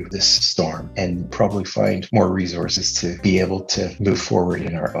it through this storm and probably find more resources to be able to move forward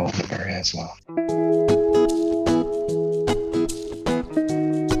in our own area as well.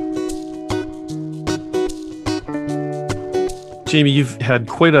 Jamie, you've had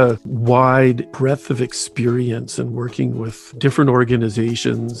quite a wide breadth of experience in working with different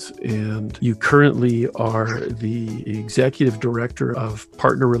organizations, and you currently are the Executive Director of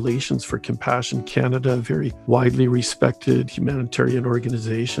Partner Relations for Compassion Canada, a very widely respected humanitarian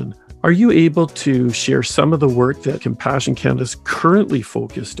organization. Are you able to share some of the work that Compassion Canada is currently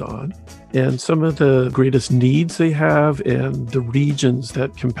focused on, and some of the greatest needs they have, and the regions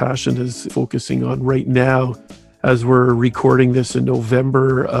that Compassion is focusing on right now as we're recording this in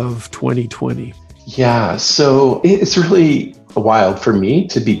November of 2020? Yeah, so it's really wild for me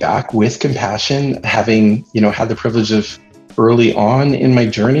to be back with Compassion, having, had the privilege of early on in my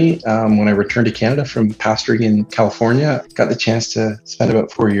journey, when I returned to Canada from pastoring in California, got the chance to spend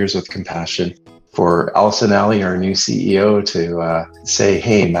about 4 years with Compassion. For Alison Alley, our new CEO, to say,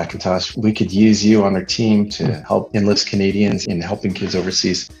 hey, McIntosh, we could use you on our team to help enlist Canadians in helping kids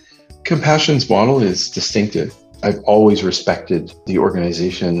overseas. Compassion's model is distinctive. I've always respected the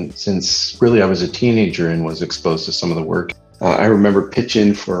organization since really I was a teenager and was exposed to some of the work. I remember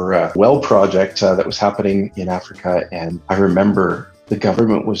pitching for a well project that was happening in Africa. And I remember the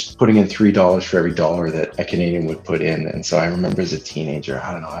government was putting in $3 for every dollar that a Canadian would put in. And so I remember as a teenager,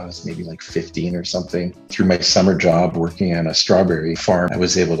 I don't know, I was maybe like 15 or something. Through my summer job working on a strawberry farm, I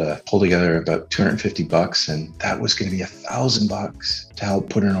was able to pull together about $250, and that was going to be $1,000 to help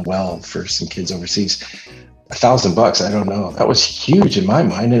put in a well for some kids overseas. $1,000, I don't know. That was huge in my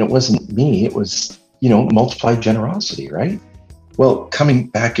mind. And it wasn't me. It was, multiplied generosity, right? Well, coming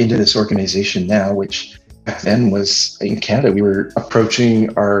back into this organization now, which back then was in Canada, we were approaching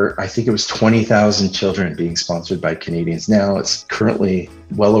I think it was 20,000 children being sponsored by Canadians. Now it's currently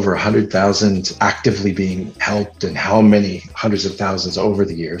well over 100,000 actively being helped, and how many hundreds of thousands over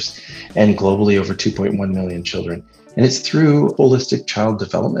the years, and globally over 2.1 million children. And it's through a holistic child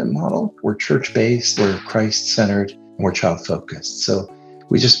development model. We're church-based, we're Christ-centered, and we're child-focused. So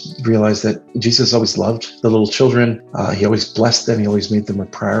we just realized that Jesus always loved the little children. He always blessed them. He always made them a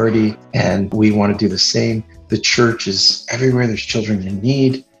priority. And we want to do the same. The church is everywhere there's children in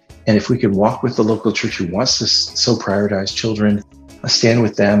need. And if we could walk with the local church who wants to so prioritize children, stand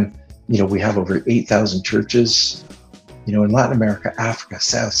with them. We have over 8,000 churches, in Latin America, Africa,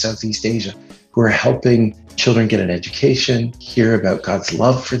 Southeast Asia, who are helping children get an education, hear about God's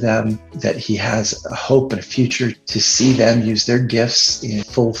love for them, that He has a hope and a future to see them use their gifts in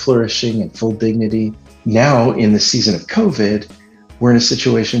full flourishing and full dignity. Now, in the season of COVID, we're in a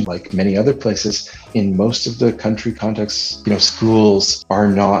situation like many other places. In most of the country contexts, schools are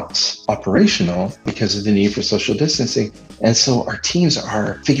not operational because of the need for social distancing. And so our teams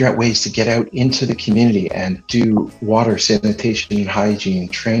are figuring out ways to get out into the community and do water, sanitation, and hygiene,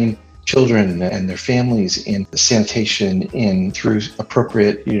 train children and their families in sanitation, through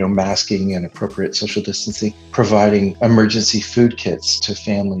appropriate, masking and appropriate social distancing, providing emergency food kits to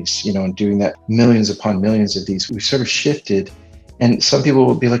families, and doing that, millions upon millions of these. We've sort of shifted. And some people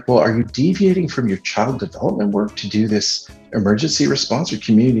will be like, well, are you deviating from your child development work to do this emergency response or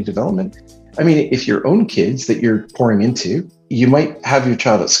community development? I mean, if your own kids that you're pouring into, you might have your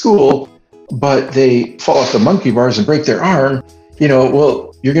child at school, but they fall off the monkey bars and break their arm, well,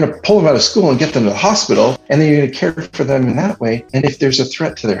 you're going to pull them out of school and get them to the hospital, and then you're going to care for them in that way. And if there's a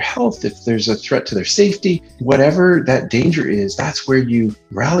threat to their health, if there's a threat to their safety, whatever that danger is, that's where you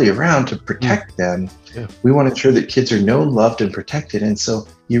rally around to protect them. Yeah. We want to ensure that kids are known, loved, and protected. And so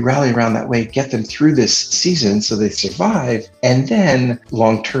you rally around that way, get them through this season so they survive, and then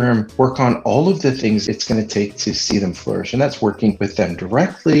long-term work on all of the things it's going to take to see them flourish. And that's working with them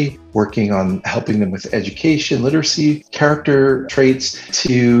directly, working on helping them with education, literacy, character traits,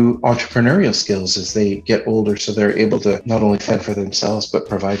 to entrepreneurial skills as they get older, so they're able to not only fend for themselves, but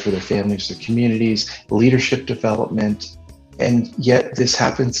provide for their families, their communities, leadership development. And yet this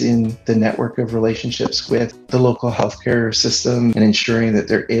happens in the network of relationships with the local healthcare system, and ensuring that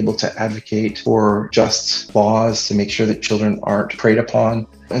they're able to advocate for just laws to make sure that children aren't preyed upon.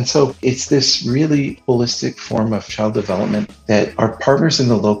 And so it's this really holistic form of child development that our partners in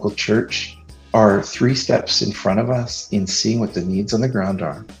the local church are 3 steps in front of us in seeing what the needs on the ground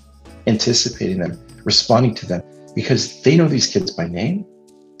are, anticipating them, responding to them, because they know these kids by name.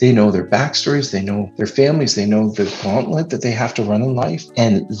 They know their backstories, they know their families, they know the gauntlet that they have to run in life,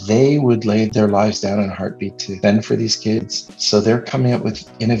 and they would lay their lives down in a heartbeat to fend for these kids. So they're coming up with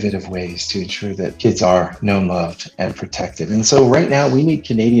innovative ways to ensure that kids are known, loved, and protected. And so right now we need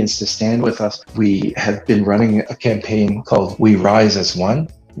Canadians to stand with us. We have been running a campaign called We Rise as One.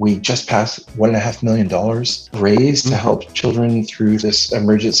 We just passed $1.5 million raised to help children through this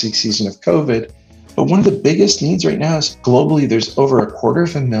emergency season of COVID. But one of the biggest needs right now is globally, there's over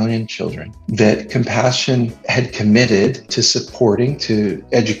 250,000 children that Compassion had committed to supporting, to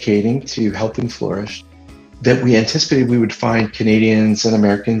educating, to helping flourish, that we anticipated we would find Canadians and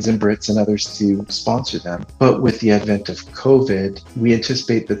Americans and Brits and others to sponsor them. But with the advent of COVID, we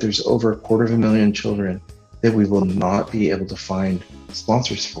anticipate that there's over 250,000 children that we will not be able to find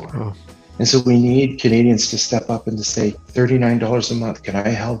sponsors for. Oh. And so we need Canadians to step up and to say, $39 a month, can I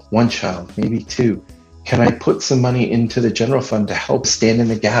help one child, maybe 2? Can I put some money into the general fund to help stand in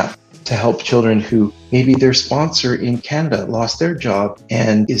the gap, to help children who maybe their sponsor in Canada lost their job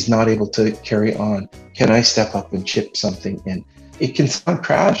and is not able to carry on? Can I step up and chip something in? It can sound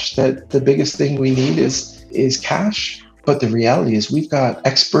crash that the biggest thing we need is cash, but the reality is we've got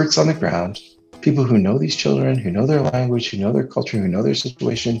experts on the ground, people who know these children, who know their language, who know their culture, who know their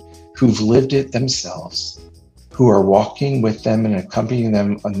situation, who've lived it themselves, who are walking with them and accompanying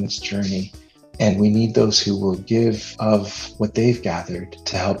them on this journey. And we need those who will give of what they've gathered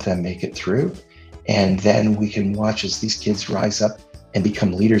to help them make it through. And then we can watch as these kids rise up and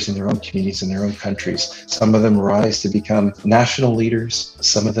become leaders in their own communities, in their own countries. Some of them rise to become national leaders.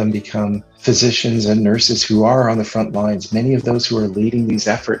 Some of them become physicians and nurses who are on the front lines. Many of those who are leading these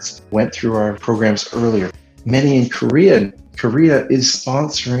efforts went through our programs earlier. Many in Korea. Korea is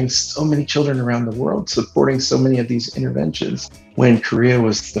sponsoring so many children around the world, supporting so many of these interventions. When Korea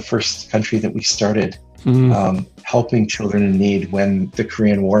was the first country that we started helping children in need when the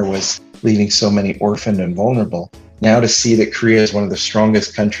Korean War was leaving so many orphaned and vulnerable. Now to see that Korea is one of the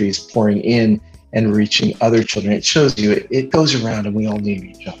strongest countries pouring in and reaching other children, it shows you it goes around and we all need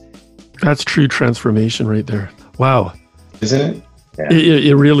each other. That's true transformation right there. Wow. Isn't it? Yeah.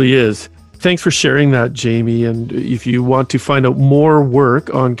 It really is. Thanks for sharing that, Jamie. And if you want to find out more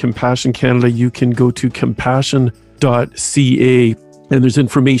work on Compassion Canada, you can go to compassion.ca. And there's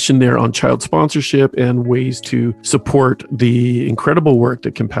information there on child sponsorship and ways to support the incredible work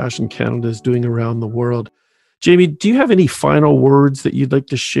that Compassion Canada is doing around the world. Jamie, do you have any final words that you'd like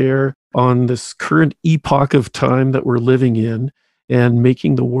to share on this current epoch of time that we're living in and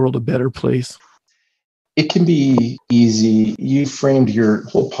making the world a better place? It can be easy. You framed your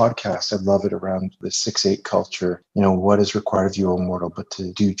whole podcast, I love it, around the 6-8 culture. What is required of you, O mortal, but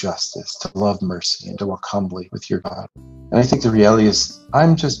to do justice, to love mercy, and to walk humbly with your God. And I think the reality is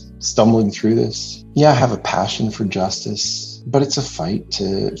I'm just stumbling through this. Yeah, I have a passion for justice, but it's a fight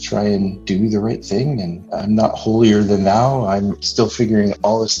to try and do the right thing. And I'm not holier than thou. I'm still figuring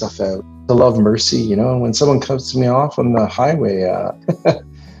all this stuff out. To love mercy, when someone cuts me off on the highway,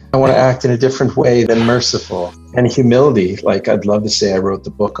 I want to act in a different way than merciful. And humility, I'd love to say I wrote the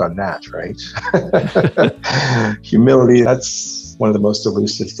book on that, right? Humility, that's one of the most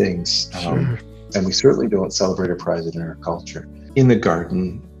elusive things. Sure. And we certainly don't celebrate or prize it in our culture. In the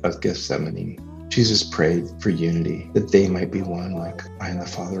Garden of Gethsemane, Jesus prayed for unity, that they might be one like I and the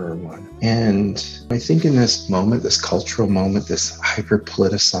Father are one. And I think in this moment, this cultural moment, this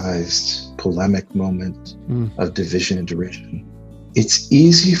hyper-politicized, polemic moment of division and derision, it's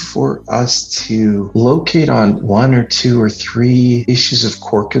easy for us to locate on 1 or 2 or 3 issues of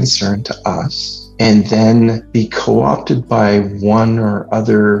core concern to us and then be co-opted by one or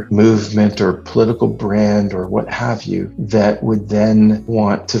other movement or political brand or what have you that would then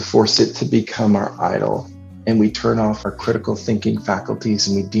want to force it to become our idol. And we turn off our critical thinking faculties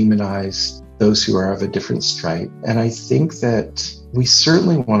and we demonize those who are of a different stripe. And I think that we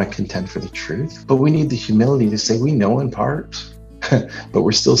certainly want to contend for the truth, but we need the humility to say we know in part, but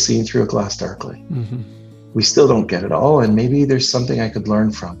we're still seeing through a glass darkly. Mm-hmm. We still don't get it all. And maybe there's something I could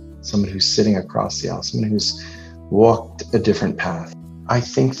learn from someone who's sitting across the aisle, someone who's walked a different path. I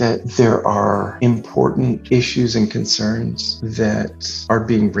think that there are important issues and concerns that are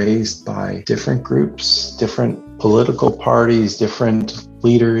being raised by different groups, different political parties, different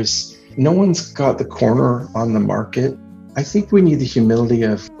leaders. No one's got the corner on the market. I think we need the humility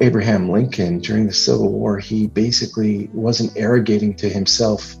of Abraham Lincoln during the Civil War. He basically wasn't arrogating to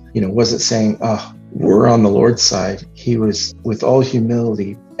himself, wasn't saying, we're on the Lord's side. He was, with all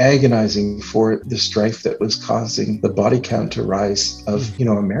humility, agonizing for the strife that was causing the body count to rise of,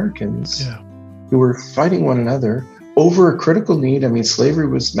 Americans who were fighting one another over a critical need. I mean, slavery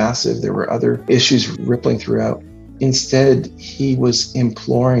was massive. There were other issues rippling throughout. Instead, he was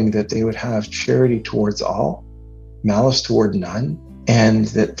imploring that they would have charity towards all, malice toward none, and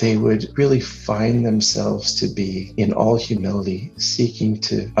that they would really find themselves to be, in all humility, seeking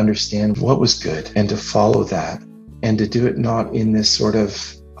to understand what was good and to follow that, and to do it not in this sort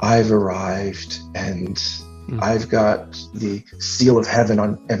of, I've arrived and I've got the seal of heaven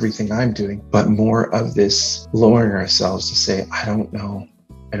on everything I'm doing, but more of this lowering ourselves to say, I don't know,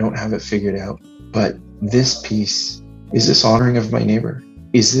 I don't have it figured out, but this piece, is this honoring of my neighbor?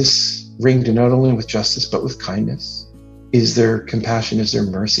 Is this ringed not only with justice, but with kindness? Is there compassion? Is there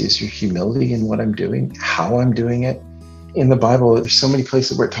mercy? Is there humility in what I'm doing, how I'm doing it? In the Bible, there's so many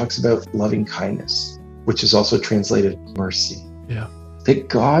places where it talks about loving kindness, which is also translated mercy. Yeah. That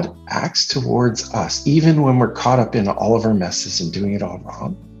God acts towards us, even when we're caught up in all of our messes and doing it all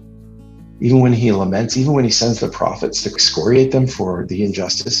wrong. Even when he laments, even when he sends the prophets to excoriate them for the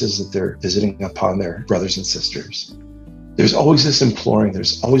injustices that they're visiting upon their brothers and sisters. There's always this imploring,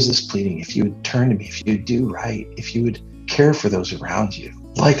 there's always this pleading, if you would turn to me, if you would do right, if you would care for those around you,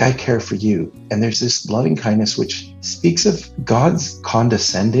 like I care for you. And there's this loving kindness which speaks of God's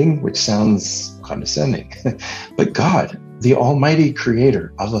condescending, which sounds condescending, but God, the almighty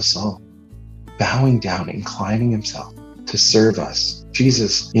creator of us all, bowing down, inclining himself to serve us.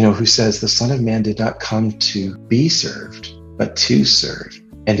 Jesus, who says the Son of Man did not come to be served, but to serve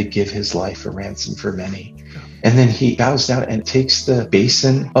and to give his life a ransom for many. And then he bows down and takes the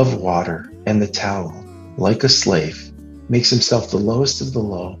basin of water and the towel like a slave, makes himself the lowest of the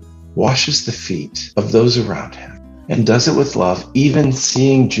low, washes the feet of those around him, and does it with love, even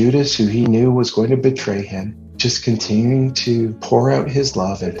seeing Judas, who he knew was going to betray him, just continuing to pour out his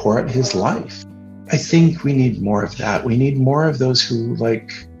love and pour out his life. I think we need more of that. We need more of those who,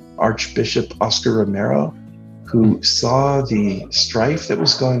 like Archbishop Oscar Romero, who saw the strife that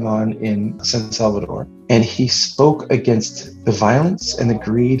was going on in San Salvador, and he spoke against the violence and the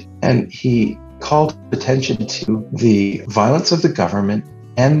greed, and he called attention to the violence of the government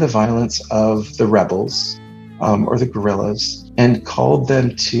and the violence of the rebels or the guerrillas, and called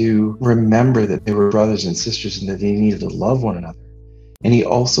them to remember that they were brothers and sisters and that they needed to love one another. And he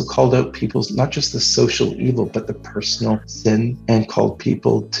also called out people's, not just the social evil, but the personal sin, and called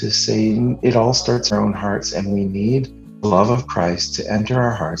people to say it all starts in our own hearts, and we need the love of Christ to enter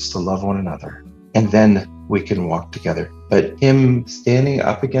our hearts, to love one another. And then we can walk together. But him standing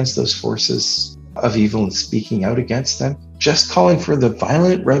up against those forces of evil and speaking out against them, just calling for the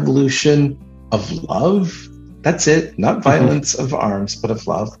violent revolution of love, that's it, not violence of arms, but of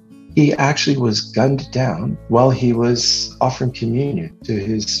love. He actually was gunned down while he was offering communion to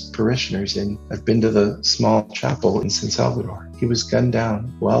his parishioners. And I've been to the small chapel in San Salvador. He was gunned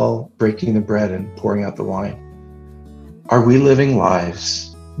down while breaking the bread and pouring out the wine. Are we living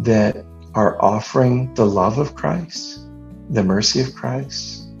lives that are offering the love of Christ, the mercy of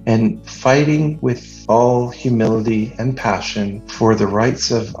Christ, and fighting with all humility and passion for the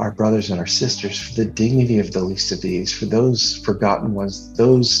rights of our brothers and our sisters, for the dignity of the least of these, for those forgotten ones,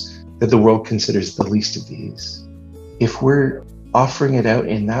 those that the world considers the least of these? If we're offering it out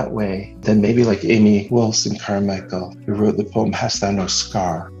in that way, then maybe like Amy Wilson Carmichael, who wrote the poem Hast Thou No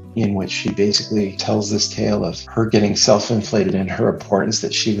Scar, in which she basically tells this tale of her getting self-inflated in her importance,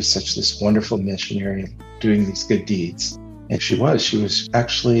 that she was such this wonderful missionary doing these good deeds. And she was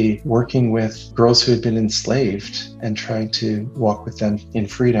actually working with girls who had been enslaved and trying to walk with them in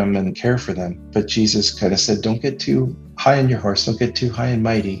freedom and care for them. But Jesus kind of said, don't get too high on your horse, don't get too high and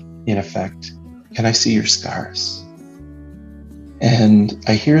mighty, in effect. Can I see your scars? And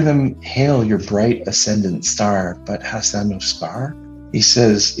I hear them hail your bright ascendant star, but hast thou no scar? He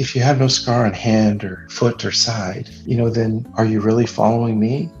says, if you have no scar on hand or foot or side, then are you really following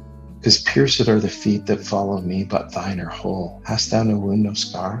me? Because pierced are the feet that follow me, but thine are whole. Hast thou no wound, no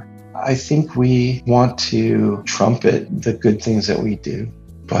scar? I think we want to trumpet the good things that we do.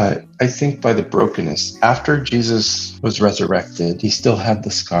 But I think by the brokenness, after Jesus was resurrected, he still had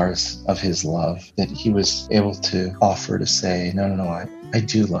the scars of his love that he was able to offer to say, no, I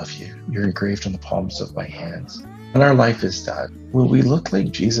do love you. You're engraved on the palms of my hands. When our life is done, will we look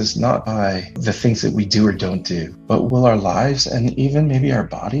like Jesus not by the things that we do or don't do, but will our lives and even maybe our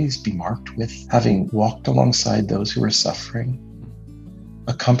bodies be marked with having walked alongside those who are suffering,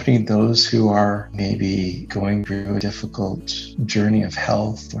 accompanied those who are maybe going through a difficult journey of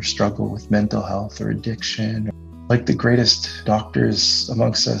health or struggle with mental health or addiction, like the greatest doctors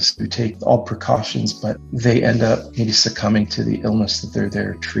amongst us who take all precautions, but they end up maybe succumbing to the illness that they're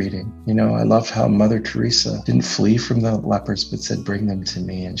there treating. I love how Mother Teresa didn't flee from the lepers, but said, bring them to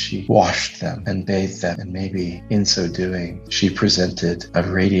me. And she washed them and bathed them. And maybe in so doing, she presented a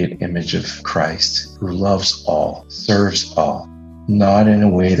radiant image of Christ who loves all, serves all, not in a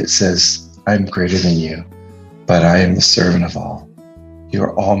way that says, I'm greater than you, but I am the servant of all. You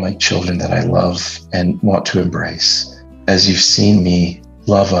are all my children that I love and want to embrace. As you've seen me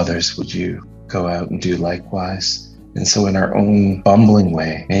love others, would you go out and do likewise? And so in our own bumbling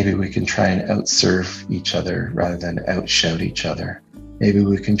way, maybe we can try and outserve each other rather than outshout each other. Maybe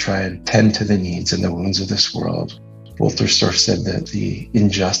we can try and tend to the needs and the wounds of this world. Wolterstorff said that the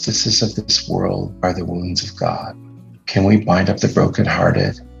injustices of this world are the wounds of God. Can we bind up the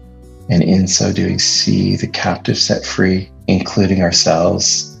brokenhearted, and in so doing see the captive set free, including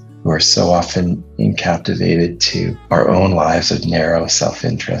ourselves, who are so often captivated to our own lives of narrow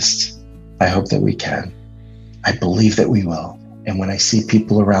self-interest? I hope that we can. I believe that we will. And when I see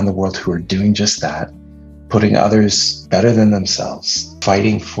people around the world who are doing just that, putting others better than themselves,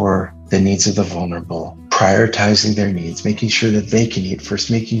 fighting for the needs of the vulnerable, prioritizing their needs, making sure that they can eat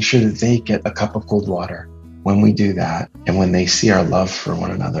first, making sure that they get a cup of cold water. When we do that, and when they see our love for one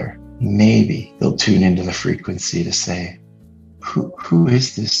another, maybe they'll tune into the frequency to say, who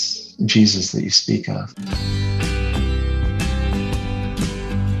is this Jesus that you speak of?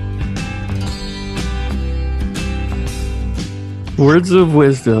 Words of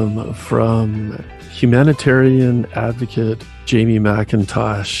wisdom from humanitarian advocate Jamie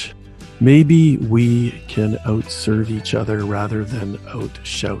McIntosh. Maybe we can outserve each other rather than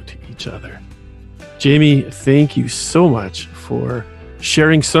outshout each other. Jamie, thank you so much for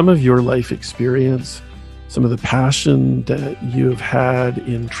sharing some of your life experience, some of the passion that you have had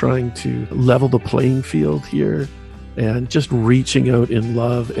in trying to level the playing field here and just reaching out in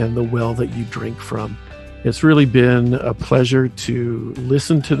love and the well that you drink from. It's really been a pleasure to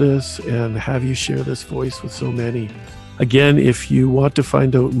listen to this and have you share this voice with so many. Again, if you want to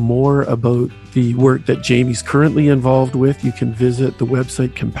find out more about the work that Jamie's currently involved with, you can visit the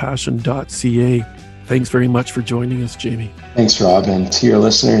website compassion.ca. Thanks very much for joining us, Jamie. Thanks, Rob. And to your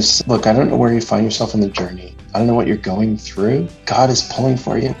listeners, look, I don't know where you find yourself in the journey. I don't know what you're going through. God is pulling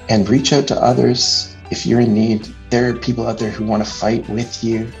for you, and reach out to others if you're in need. There are people out there who want to fight with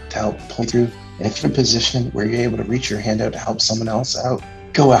you to help pull through. And if you're in a position where you're able to reach your hand out to help someone else out,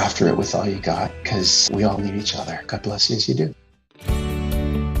 go after it with all you got, because we all need each other. God bless you as you do.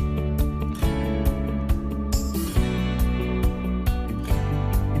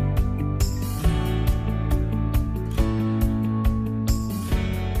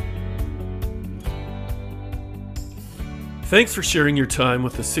 Thanks for sharing your time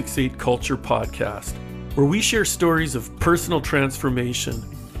with the 6-8 Culture podcast, where we share stories of personal transformation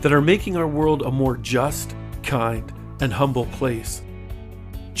that are making our world a more just, kind, and humble place.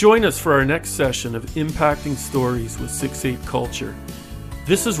 Join us for our next session of Impacting Stories with 6-8 Culture.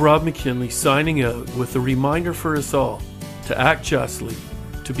 This is Rob McKinley signing out with a reminder for us all to act justly,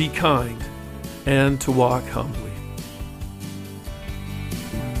 to be kind, and to walk humbly.